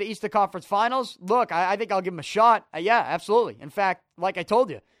they get to the Eastern Conference Finals? Look, I think I'll give them a shot. Yeah, absolutely. In fact, like I told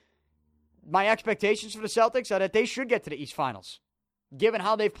you, my expectations for the Celtics are that they should get to the East Finals, given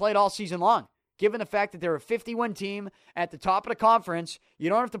how they've played all season long. Given the fact that they're a 50-win team at the top of the conference, you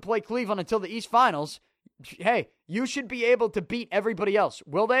don't have to play Cleveland until the East Finals. Hey, you should be able to beat everybody else.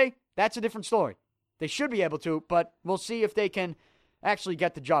 Will they? That's a different story. They should be able to, but we'll see if they can actually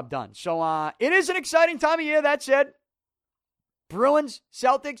get the job done. So it is an exciting time of year. That said, Bruins,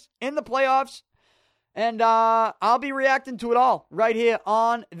 Celtics in the playoffs. And I'll be reacting to it all right here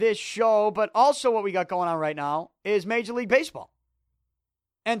on this show. But also what we got going on right now is Major League Baseball.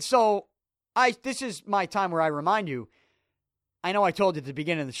 And so this is my time where I remind you, I know I told you at the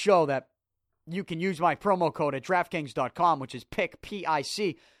beginning of the show that you can use my promo code at DraftKings.com, which is PIC,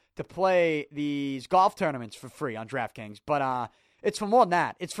 P-I-C, to play these golf tournaments for free on DraftKings. But it's for more than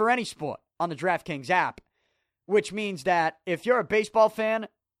that. It's for any sport on the DraftKings app, which means that if you're a baseball fan,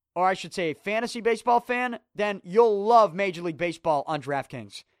 or I should say a fantasy baseball fan, then you'll love Major League Baseball on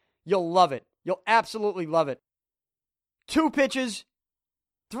DraftKings. You'll love it. You'll absolutely love it. 2 pitches,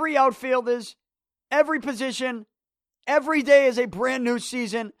 3 outfielders, every position, every day is a brand new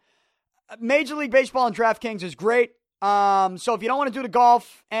season. Major League Baseball on DraftKings is great. So if you don't want to do the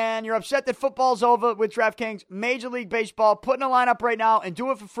golf and you're upset that football's over with DraftKings, Major League Baseball, put in a lineup right now and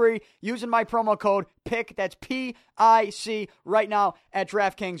do it for free using my promo code PIC. That's P-I-C right now at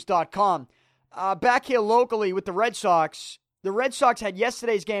DraftKings.com. Back here locally with the Red Sox. The Red Sox had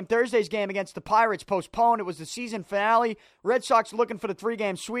yesterday's game, Thursday's game against the Pirates postponed. It was the season finale. Red Sox looking for the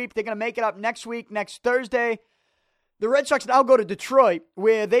 3-game sweep. They're going to make it up next week, next Thursday. The Red Sox now go to Detroit,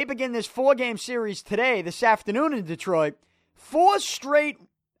 where they begin this 4-game series today, this afternoon in Detroit. 4 straight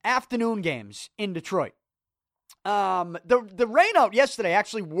afternoon games in Detroit. The rain out yesterday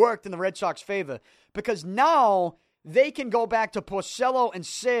actually worked in the Red Sox favor because now they can go back to Porcello and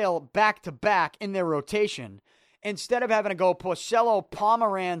Sale back-to-back in their rotation. Instead of having to go Porcello,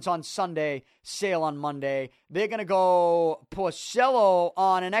 Pomeranz on Sunday, Sale on Monday, they're going to go Porcello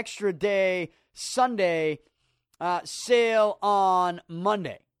on an extra day Sunday, Sale on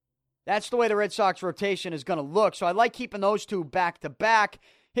Monday. That's the way the Red Sox rotation is going to look. So I like keeping those 2 back-to-back.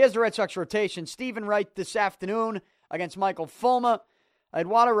 Here's the Red Sox rotation. Stephen Wright this afternoon against Michael Fulmer.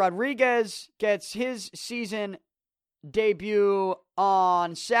 Eduardo Rodriguez gets his season debut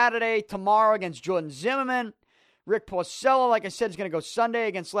on Saturday. Tomorrow against Jordan Zimmerman. Rick Porcello, like I said, is going to go Sunday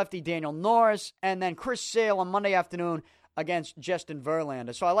against lefty Daniel Norris. And then Chris Sale on Monday afternoon against Justin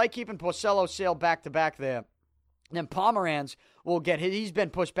Verlander. So I like keeping Porcello, Sale back-to-back there. And then Pomeranz will get he's been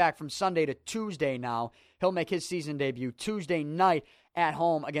pushed back from Sunday to Tuesday now. He'll make his season debut Tuesday night at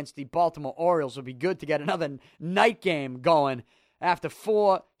home against the Baltimore Orioles. It'll be good to get another night game going after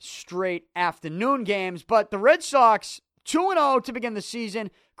 4 straight afternoon games. But the Red Sox, 2-0 to begin the season.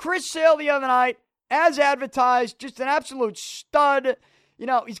 Chris Sale the other night, as advertised, just an absolute stud. You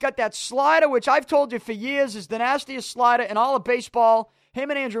know, he's got that slider, which I've told you for years is the nastiest slider in all of baseball. Him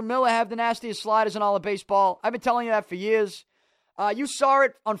and Andrew Miller have the nastiest sliders in all of baseball. I've been telling you that for years. You saw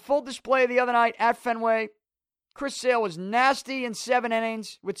it on full display the other night at Fenway. Chris Sale was nasty in 7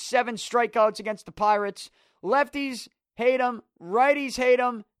 innings with 7 strikeouts against the Pirates. Lefties hate him. Righties hate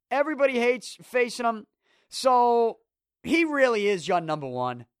him. Everybody hates facing him. So he really is your number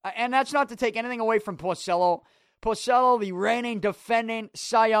one. And that's not to take anything away from Porcello. Porcello, the reigning, defending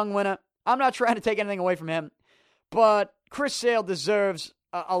Cy Young winner. I'm not trying to take anything away from him. But Chris Sale deserves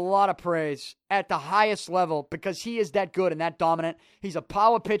a lot of praise at the highest level because he is that good and that dominant. He's a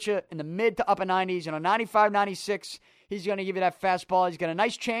power pitcher in the mid to upper 90s. 95, 96, he's going to give you that fastball. He's got a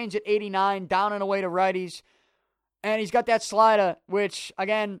nice change at 89, down and away to righties. And he's got that slider, which,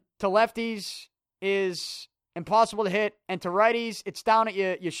 again, to lefties is impossible to hit. And to righties, it's down at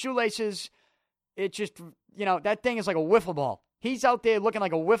your shoelaces. It just, that thing is like a wiffle ball. He's out there looking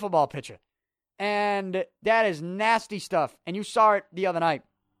like a wiffle ball pitcher. And that is nasty stuff. And you saw it the other night.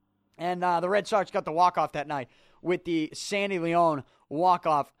 And the Red Sox got the walk-off that night with the Sandy Leon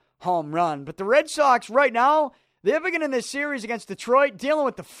walk-off home run. But the Red Sox right now, they're beginning this series against Detroit, dealing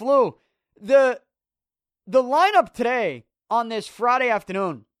with the flu. The lineup today on this Friday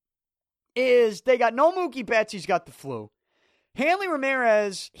afternoon is they got no Mookie Betts. He's got the flu. Hanley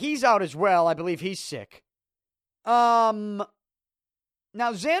Ramirez, he's out as well. I believe he's sick.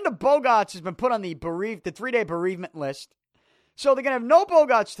 Now, Xander Bogaerts has been put on the 3-day bereavement list. So they're going to have no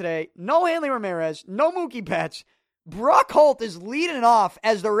Bogaerts today, no Hanley Ramirez, no Mookie Betts. Brock Holt is leading off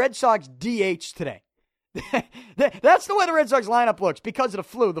as the Red Sox DH today. That's the way the Red Sox lineup looks because of the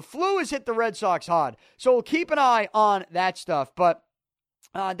flu. The flu has hit the Red Sox hard. So we'll keep an eye on that stuff. But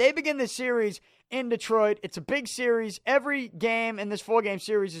they begin this series in Detroit. It's a big series. Every game in this 4-game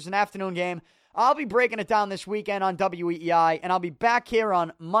series is an afternoon game. I'll be breaking it down this weekend on WEEI, and I'll be back here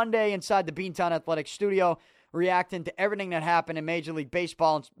on Monday inside the Beantown Athletics studio reacting to everything that happened in Major League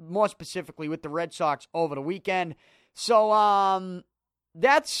Baseball, and more specifically with the Red Sox over the weekend. So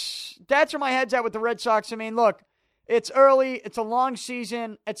that's where my head's at with the Red Sox. I mean, look, it's early. It's a long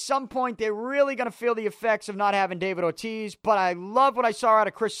season. At some point, they're really going to feel the effects of not having David Ortiz, but I love what I saw out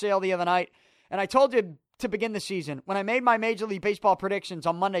of Chris Sale the other night, and I told you to begin the season, when I made my Major League Baseball predictions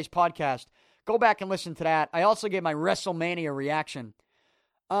on Monday's podcast, go back and listen to that. I also gave my WrestleMania reaction.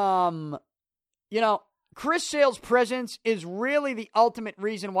 Chris Sale's presence is really the ultimate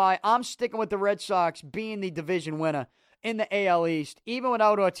reason why I'm sticking with the Red Sox being the division winner in the AL East, even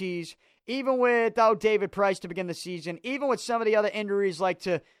without Ortiz, even without David Price to begin the season, even with some of the other injuries like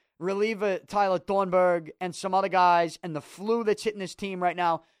to reliever Tyler Thornburg and some other guys and the flu that's hitting this team right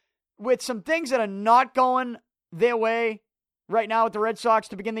now. With some things that are not going their way right now with the Red Sox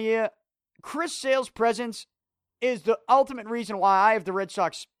to begin the year, Chris Sale's presence is the ultimate reason why I have the Red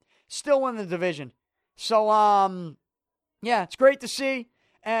Sox still win the division. So, it's great to see,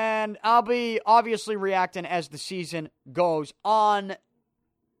 and I'll be obviously reacting as the season goes on.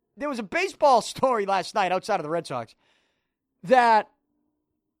 There was a baseball story last night outside of the Red Sox that,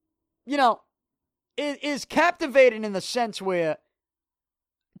 is captivating in the sense where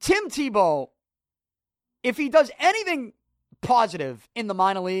Tim Tebow, if he does anything positive in the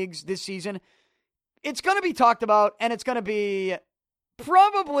minor leagues this season, it's going to be talked about, and it's going to be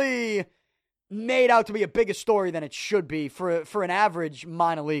probably made out to be a bigger story than it should be for an average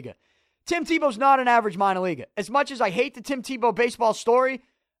minor leaguer. Tim Tebow's not an average minor leaguer. As much as I hate the Tim Tebow baseball story,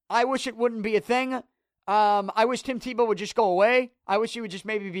 I wish it wouldn't be a thing. I wish Tim Tebow would just go away. I wish he would just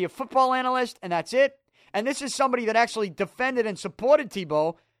maybe be a football analyst, and that's it. And this is somebody that actually defended and supported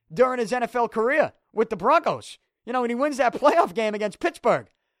Tebow during his NFL career with the Broncos. When he wins that playoff game against Pittsburgh,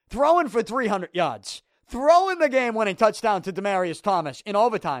 throwing for 300 yards, throwing the game-winning touchdown to Demaryius Thomas in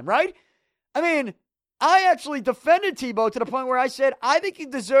overtime, right? I mean, I actually defended Tebow to the point where I said, I think he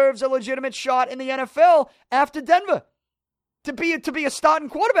deserves a legitimate shot in the NFL after Denver to be a starting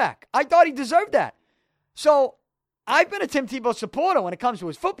quarterback. I thought he deserved that. So I've been a Tim Tebow supporter when it comes to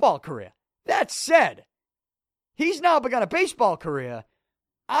his football career. That said, he's now begun a baseball career.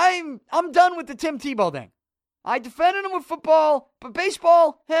 I'm done with the Tim Tebow thing. I defended him with football, but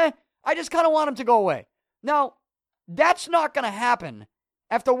baseball, I just kind of want him to go away. Now, that's not going to happen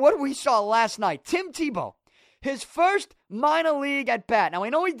after what we saw last night. Tim Tebow, his first minor league at bat. Now, I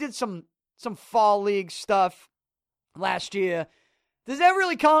know he did some fall league stuff last year. Does that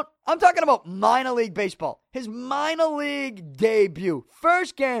really count? I'm talking about minor league baseball. His minor league debut.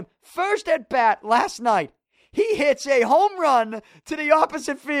 First game, first at bat last night. He hits a home run to the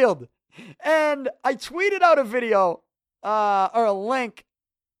opposite field. And I tweeted out a video or a link.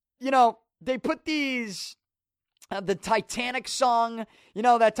 They put these, the Titanic song,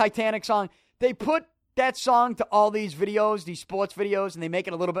 that Titanic song. They put that song to all these videos, these sports videos, and they make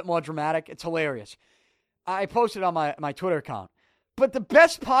it a little bit more dramatic. It's hilarious. I posted it on my Twitter account. But the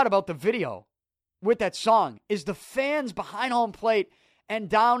best part about the video with that song is the fans behind home plate and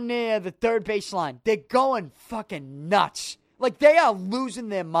down near the third baseline. They're going fucking nuts. Like, they are losing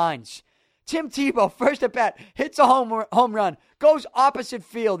their minds. Tim Tebow, first at bat, hits a home run, goes opposite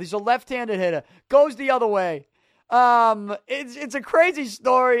field. He's a left-handed hitter, goes the other way. It's a crazy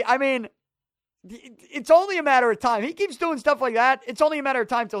story. I mean, it's only a matter of time. He keeps doing stuff like that. It's only a matter of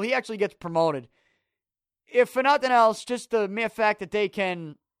time till he actually gets promoted. If for nothing else, just the mere fact that they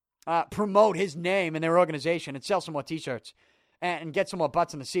can promote his name in their organization and sell some more T-shirts and get some more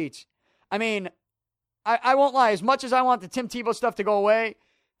butts in the seats. I mean, I won't lie. As much as I want the Tim Tebow stuff to go away,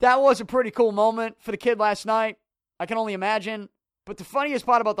 that was a pretty cool moment for the kid last night. I can only imagine. But the funniest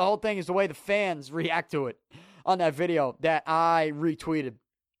part about the whole thing is the way the fans react to it on that video that I retweeted.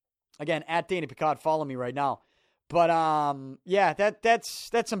 Again, at Danny Picard, follow me right now. But,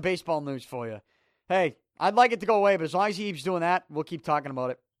 that's some baseball news for you. Hey, I'd like it to go away, but as long as he keeps doing that, we'll keep talking about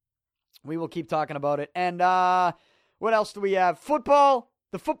it. We will keep talking about it. And what else do we have? Football.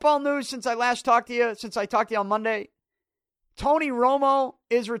 The football news since I talked to you on Monday. Tony Romo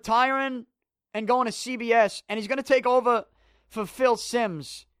is retiring and going to CBS, and he's going to take over for Phil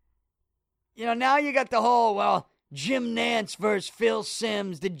Simms. Now you got the whole, Jim Nantz versus Phil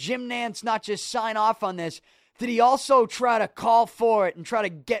Simms. Did Jim Nantz not just sign off on this? Did he also try to call for it and try to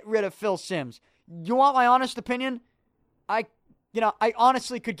get rid of Phil Simms? You want my honest opinion? I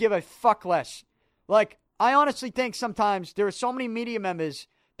honestly could give a fuck less. Like, I honestly think sometimes there are so many media members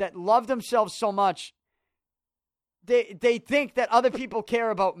that love themselves so much, they think that other people care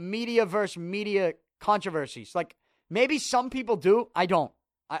about media versus media controversies. Like, maybe some people do. I don't.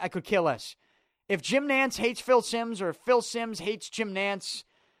 I could care less. If Jim Nantz hates Phil Simms, or if Phil Simms hates Jim Nantz,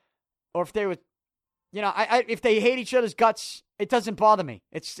 or if they would, if they hate each other's guts, it doesn't bother me.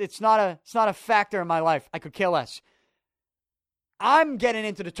 It's not a factor in my life. I could care less. I'm getting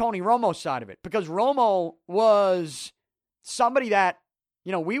into the Tony Romo side of it because Romo was somebody that,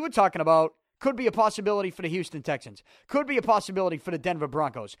 we were talking about could be a possibility for the Houston Texans, could be a possibility for the Denver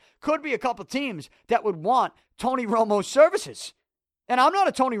Broncos, could be a couple teams that would want Tony Romo's services. And I'm not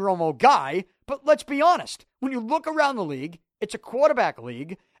a Tony Romo guy, but let's be honest. When you look around the league, it's a quarterback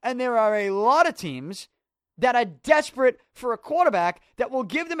league, and there are a lot of teams that are desperate for a quarterback that will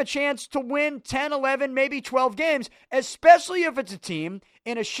give them a chance to win 10, 11, maybe 12 games, especially if it's a team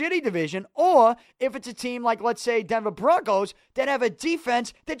in a shitty division or if it's a team like, let's say, Denver Broncos that have a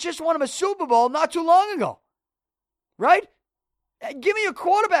defense that just won them a Super Bowl not too long ago. Right? Give me a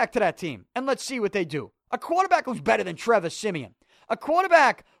quarterback to that team, and let's see what they do. A quarterback who's better than Trevor Siemian. A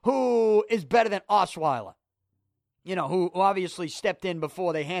quarterback who is better than Osweiler. Who obviously stepped in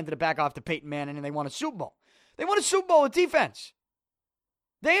before they handed it back off to Peyton Manning and they won a Super Bowl. They won a Super Bowl with defense.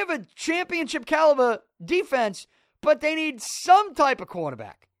 They have a championship caliber defense, but they need some type of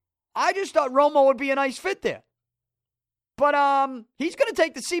quarterback. I just thought Romo would be a nice fit there. But he's going to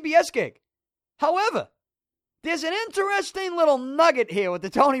take the CBS gig. However, there's an interesting little nugget here with the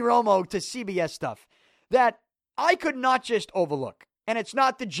Tony Romo to CBS stuff that I could not just overlook. And it's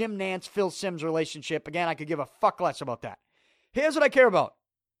not the Jim Nantz, Phil Simms relationship. Again, I could give a fuck less about that. Here's what I care about.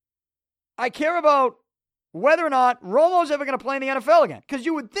 I care about whether or not Romo's ever going to play in the NFL again. Because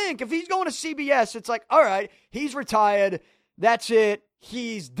you would think if he's going to CBS, it's like, all right, he's retired. That's it.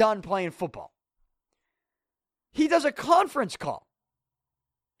 He's done playing football. He does a conference call.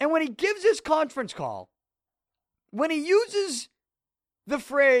 And when he gives his conference call, when he uses the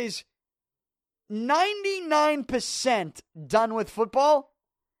phrase 99% done with football,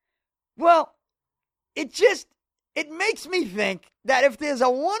 well, it makes me think that if there's a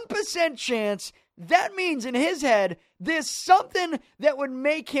 1% chance, that means in his head, there's something that would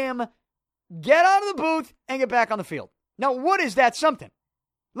make him get out of the booth and get back on the field. Now, what is that something?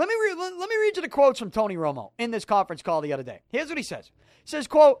 Let me read you the quotes from Tony Romo in this conference call the other day. Here's what he says. He says,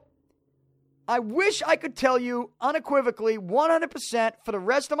 quote, I wish I could tell you unequivocally 100% for the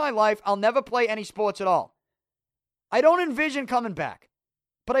rest of my life I'll never play any sports at all. I don't envision coming back.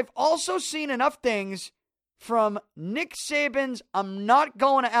 But I've also seen enough things from Nick Saban's I'm not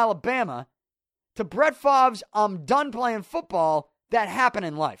going to Alabama to Brett Favre's I'm done playing football that happen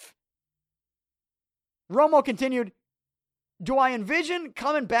in life. Romo continued, do I envision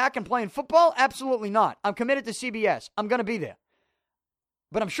coming back and playing football? Absolutely not. I'm committed to CBS. I'm going to be there.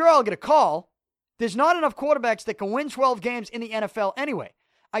 But I'm sure I'll get a call. There's not enough quarterbacks that can win 12 games in the NFL anyway.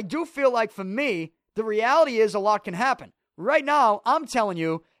 I do feel like for me, the reality is a lot can happen. Right now, I'm telling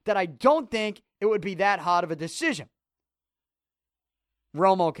you that I don't think it would be that hard of a decision.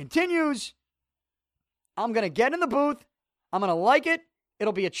 Romo continues, I'm going to get in the booth. I'm going to like it.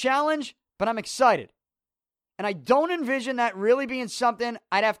 It'll be a challenge, but I'm excited. And I don't envision that really being something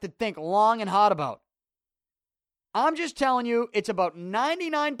I'd have to think long and hard about. I'm just telling you it's about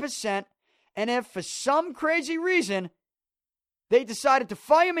 99%. And if for some crazy reason they decided to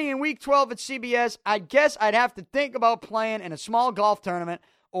fire me in week 12 at CBS, I guess I'd have to think about playing in a small golf tournament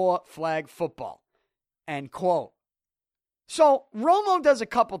or flag football. End quote. So Romo does a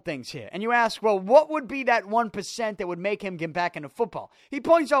couple things here. And you ask, well, what would be that 1% that would make him get back into football? He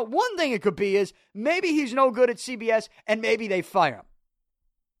points out one thing it could be is maybe he's no good at CBS and maybe they fire him.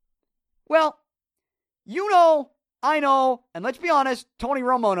 Well, you know, I know, and let's be honest, Tony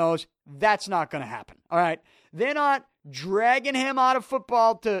Romo knows that's not going to happen. All right? They're not dragging him out of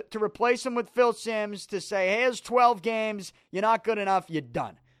football to replace him with Phil Simms to say, hey, here's 12 games, you're not good enough, you're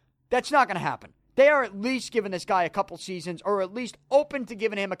done. That's not going to happen. They are at least giving this guy a couple seasons, or at least open to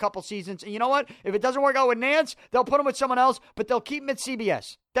giving him a couple seasons. And you know what? If it doesn't work out with Nantz, they'll put him with someone else, but they'll keep him at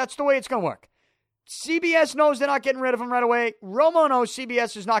CBS. That's the way it's going to work. CBS knows they're not getting rid of him right away. Romo knows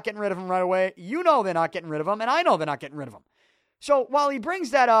CBS is not getting rid of him right away. You know they're not getting rid of him, and I know they're not getting rid of him. So while he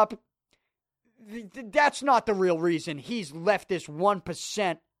brings that up, that's not the real reason he's left this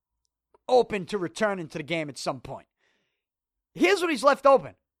 1% open to returning to the game at some point. Here's what he's left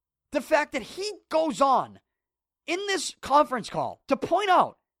open. The fact that he goes on in this conference call to point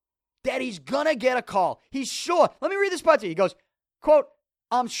out that he's going to get a call. He's sure. Let me read this part to you. He goes, quote,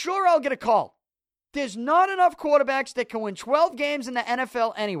 I'm sure I'll get a call. There's not enough quarterbacks that can win 12 games in the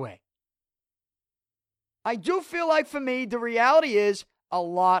NFL anyway. I do feel like for me, the reality is a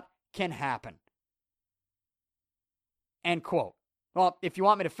lot can happen. End quote. Well, if you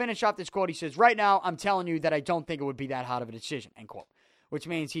want me to finish off this quote, he says, right now, I'm telling you that I don't think it would be that hard of a decision. End quote. Which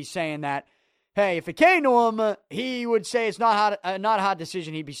means he's saying that hey, if it came to him, he would say it's not a hard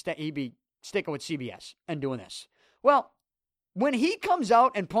decision. He'd be sticking with CBS and doing this. Well, when he comes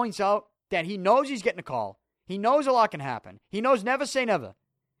out and points out that he knows he's getting a call, he knows a lot can happen. He knows never say never.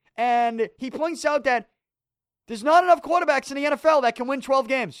 And he points out that there's not enough quarterbacks in the NFL that can win 12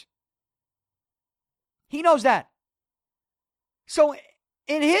 games. He knows that. So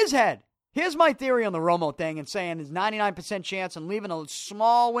in his head, here's my theory on the Romo thing and saying there's 99% chance and leaving a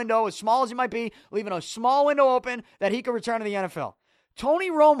small window, as small as it might be, leaving a small window open that he could return to the NFL.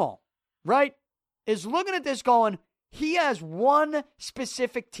 Tony Romo, right, is looking at this going, he has one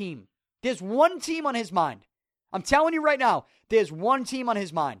specific team. There's one team on his mind. I'm telling you right now, there's one team on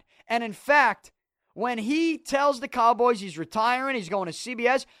his mind. And in fact, when he tells the Cowboys he's retiring, he's going to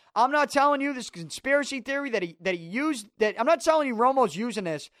CBS, I'm not telling you this conspiracy theory that he used, that I'm not telling you Romo's using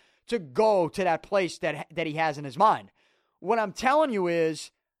this to go to that place that he has in his mind. What I'm telling you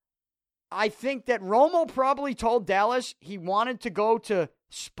is, I think that Romo probably told Dallas he wanted to go to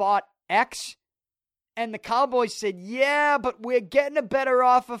spot X, and the Cowboys said, yeah, but we're getting a better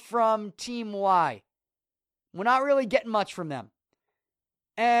offer from Team Y. We're not really getting much from them.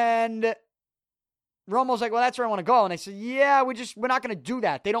 And Romo's like, well, that's where I want to go. And they said, yeah, we're not going to do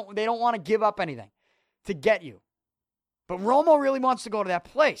that. They don't want to give up anything to get you. But Romo really wants to go to that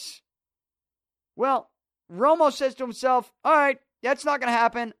place. Well, Romo says to himself, all right, that's not going to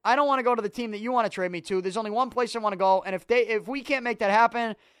happen. I don't want to go to the team that you want to trade me to. There's only one place I want to go. And if we can't make that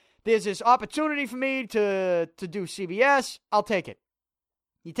happen, there's this opportunity for me to do CBS. I'll take it.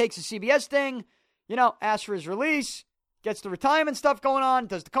 He takes the CBS thing, asks for his release, gets the retirement stuff going on,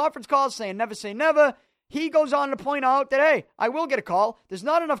 does the conference calls saying never say never. He goes on to point out that, hey, I will get a call. There's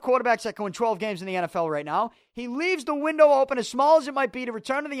not enough quarterbacks that can win 12 games in the NFL right now. He leaves the window open, as small as it might be, to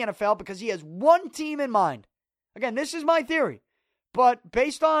return to the NFL because he has one team in mind. Again, this is my theory. But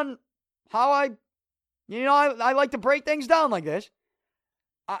based on how I like to break things down like this,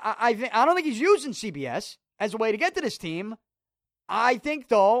 I don't think he's using CBS as a way to get to this team. I think,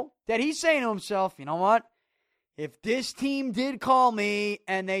 though, that he's saying to himself, you know what? If this team did call me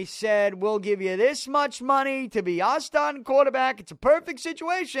and they said, we'll give you this much money to be our starting quarterback, it's a perfect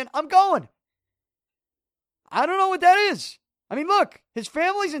situation, I'm going. I don't know what that is. I mean, look, his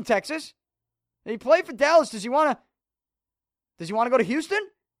family's in Texas. He played for Dallas. Does he want to go to Houston?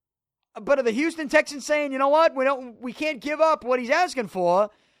 But are the Houston Texans saying, you know what? We can't give up what he's asking for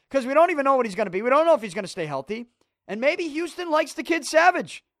because we don't even know what he's going to be. We don't know if he's going to stay healthy. And maybe Houston likes the kid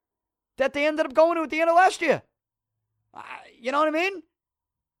Savage that they ended up going to at the end of last year. You know what I mean?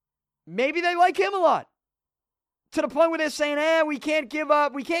 Maybe they like him a lot. To the point where they're saying, we can't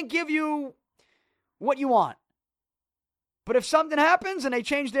give you what you want. But if something happens and they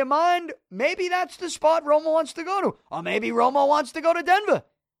change their mind, maybe that's the spot Romo wants to go to. Or maybe Romo wants to go to Denver.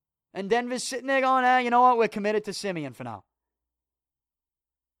 And Denver's sitting there going, you know what? We're committed to Simeon for now.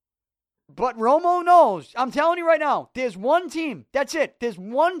 But Romo knows. I'm telling you right now, there's one team. That's it. There's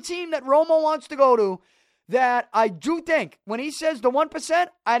one team that Romo wants to go to that I do think, when he says the 1%,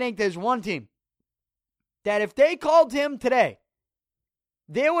 I think there's one team that if they called him today,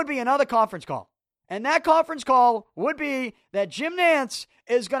 there would be another conference call. And that conference call would be that Jim Nantz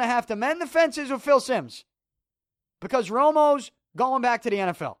is going to have to mend the fences with Phil Simms because Romo's going back to the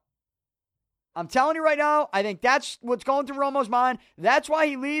NFL. I'm telling you right now, I think that's what's going through Romo's mind. That's why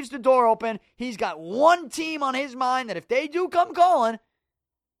he leaves the door open. He's got one team on his mind that if they do come calling,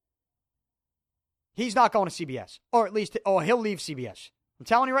 he's not going to CBS. Or at least, he'll leave CBS. I'm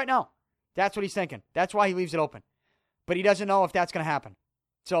telling you right now, that's what he's thinking. That's why he leaves it open. But he doesn't know if that's going to happen.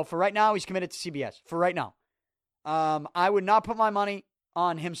 So for right now, he's committed to CBS. For right now. I would not put my money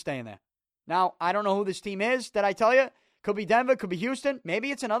on him staying there. Now, I don't know who this team is that I tell you. Could be Denver, could be Houston.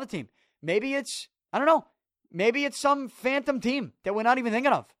 Maybe it's another team. Maybe it's, I don't know. Maybe it's some phantom team that we're not even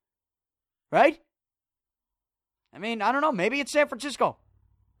thinking of. Right? I mean, I don't know. Maybe it's San Francisco.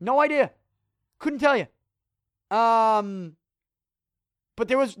 No idea. Couldn't tell you. But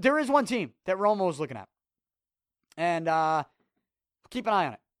there is one team that Romo was looking at. And keep an eye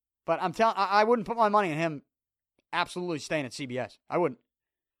on it. But I wouldn't put my money on him absolutely staying at CBS. I wouldn't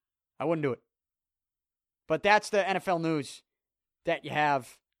do it. But that's the NFL news that you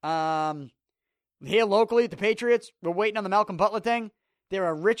have. Here locally at the Patriots, we're waiting on the Malcolm Butler thing. There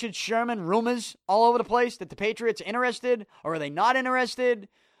are Richard Sherman rumors all over the place that the Patriots are interested, or are they not interested?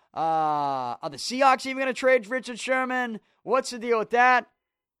 Are the Seahawks even going to trade Richard Sherman? What's the deal with that?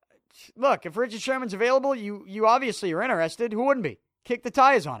 Look, if Richard Sherman's available, you obviously are interested. Who wouldn't be? Kick the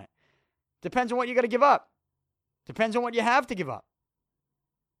tires on it. Depends on what you got to give up. Depends on what you have to give up.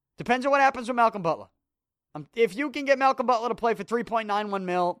 Depends on what happens with Malcolm Butler. If you can get Malcolm Butler to play for $3.91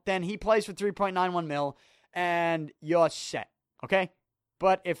 million, then he plays for $3.91 million, and you're set, okay?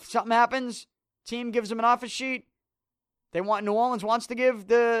 But if something happens, team gives him an offer sheet, New Orleans wants to give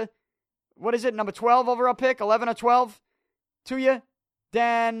number 12 overall pick, 11 or 12 to you,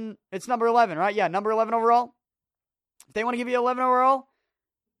 then it's number 11, right? Yeah, number 11 overall. If they want to give you 11 overall,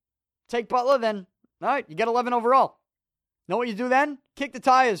 take Butler, then, all right, you get 11 overall. Know what you do then? Kick the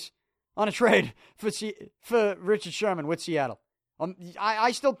tires on a trade for Richard Sherman with Seattle.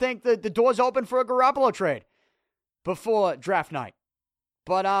 I still think the door's open for a Garoppolo trade before draft night.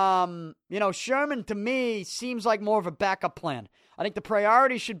 But, Sherman to me seems like more of a backup plan. I think the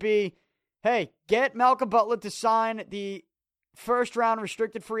priority should be, hey, get Malcolm Butler to sign the first-round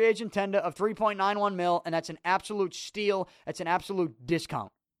restricted free agent tender of $3.91 million, and that's an absolute steal. That's an absolute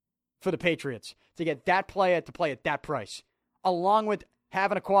discount for the Patriots to get that player to play at that price, along with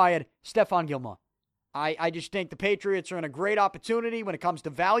having acquired Stephon Gilmore. I just think the Patriots are in a great opportunity when it comes to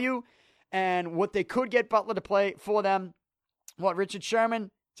value and what they could get Butler to play for them. Richard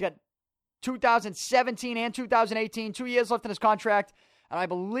Sherman, he's got 2017 and 2018, 2 years left in his contract, and I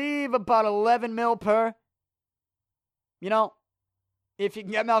believe about $11 million per. If you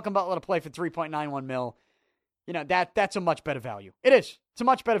can get Malcolm Butler to play for $3.91 million, that's a much better value. It is. It's a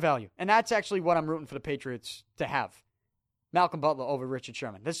much better value. And that's actually what I'm rooting for the Patriots to have. Malcolm Butler over Richard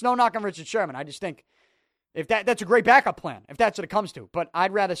Sherman. There's no knock on Richard Sherman. I just think if that's a great backup plan, if that's what it comes to. But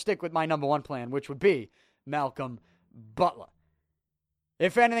I'd rather stick with my number one plan, which would be Malcolm Butler.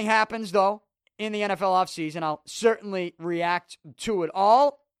 If anything happens, though, in the NFL offseason, I'll certainly react to it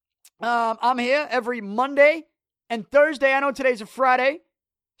all. I'm here every Monday and Thursday. I know today's a Friday.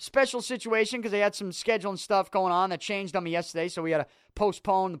 Special situation because they had some scheduling stuff going on that changed on me yesterday, so we had to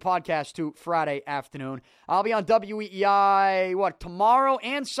postpone the podcast to Friday afternoon. I'll be on WEEI, tomorrow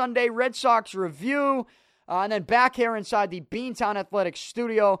and Sunday, Red Sox review, and then back here inside the Beantown Athletics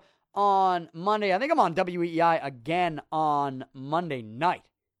studio on Monday. I think I'm on WEEI again on Monday night,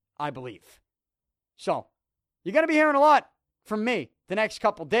 I believe. So, you're going to be hearing a lot from me the next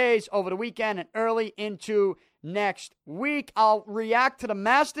couple days, over the weekend, and early into next week. I'll react to the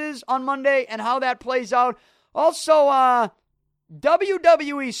Masters on Monday and how that plays out. Also,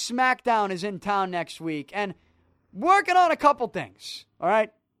 WWE SmackDown is in town next week, and working on a couple things, all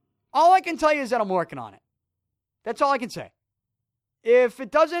right? All I can tell you is that I'm working on it. That's all I can say. If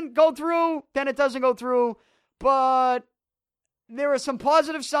it doesn't go through, then it doesn't go through, but there are some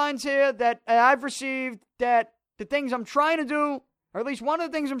positive signs here that I've received that the things I'm trying to do, or at least one of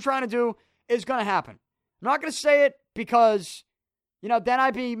the things I'm trying to do, is going to happen. I'm not going to say it because, then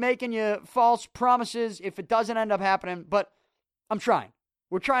I'd be making you false promises if it doesn't end up happening, but I'm trying.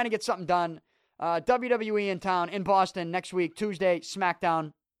 We're trying to get something done. WWE in town in Boston next week, Tuesday,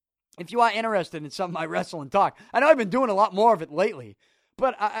 SmackDown. If you are interested in some of my wrestling talk, I know I've been doing a lot more of it lately,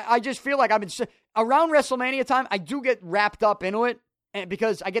 but I just feel like I've been, around WrestleMania time, I do get wrapped up into it, and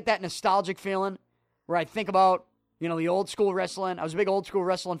because I get that nostalgic feeling where I think about, the old school wrestling. I was a big old school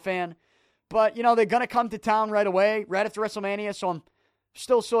wrestling fan. But, they're going to come to town right away, right after WrestleMania, so I'm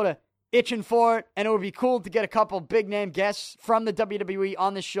still sort of itching for it, and it would be cool to get a couple big-name guests from the WWE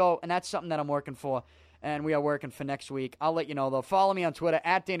on this show, and that's something that I'm working for, and we are working for next week. I'll let you know, though. Follow me on Twitter,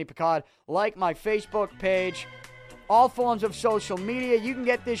 @DannyPicard. Like my Facebook page. All forms of social media. You can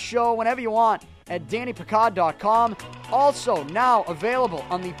get this show whenever you want at DannyPicard.com. Also, now available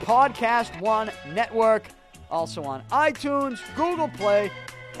on the Podcast One Network. Also on iTunes, Google Play,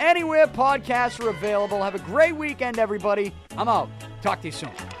 anywhere podcasts are available. Have a great weekend, everybody. I'm out. Talk to you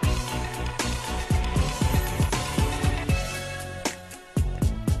soon.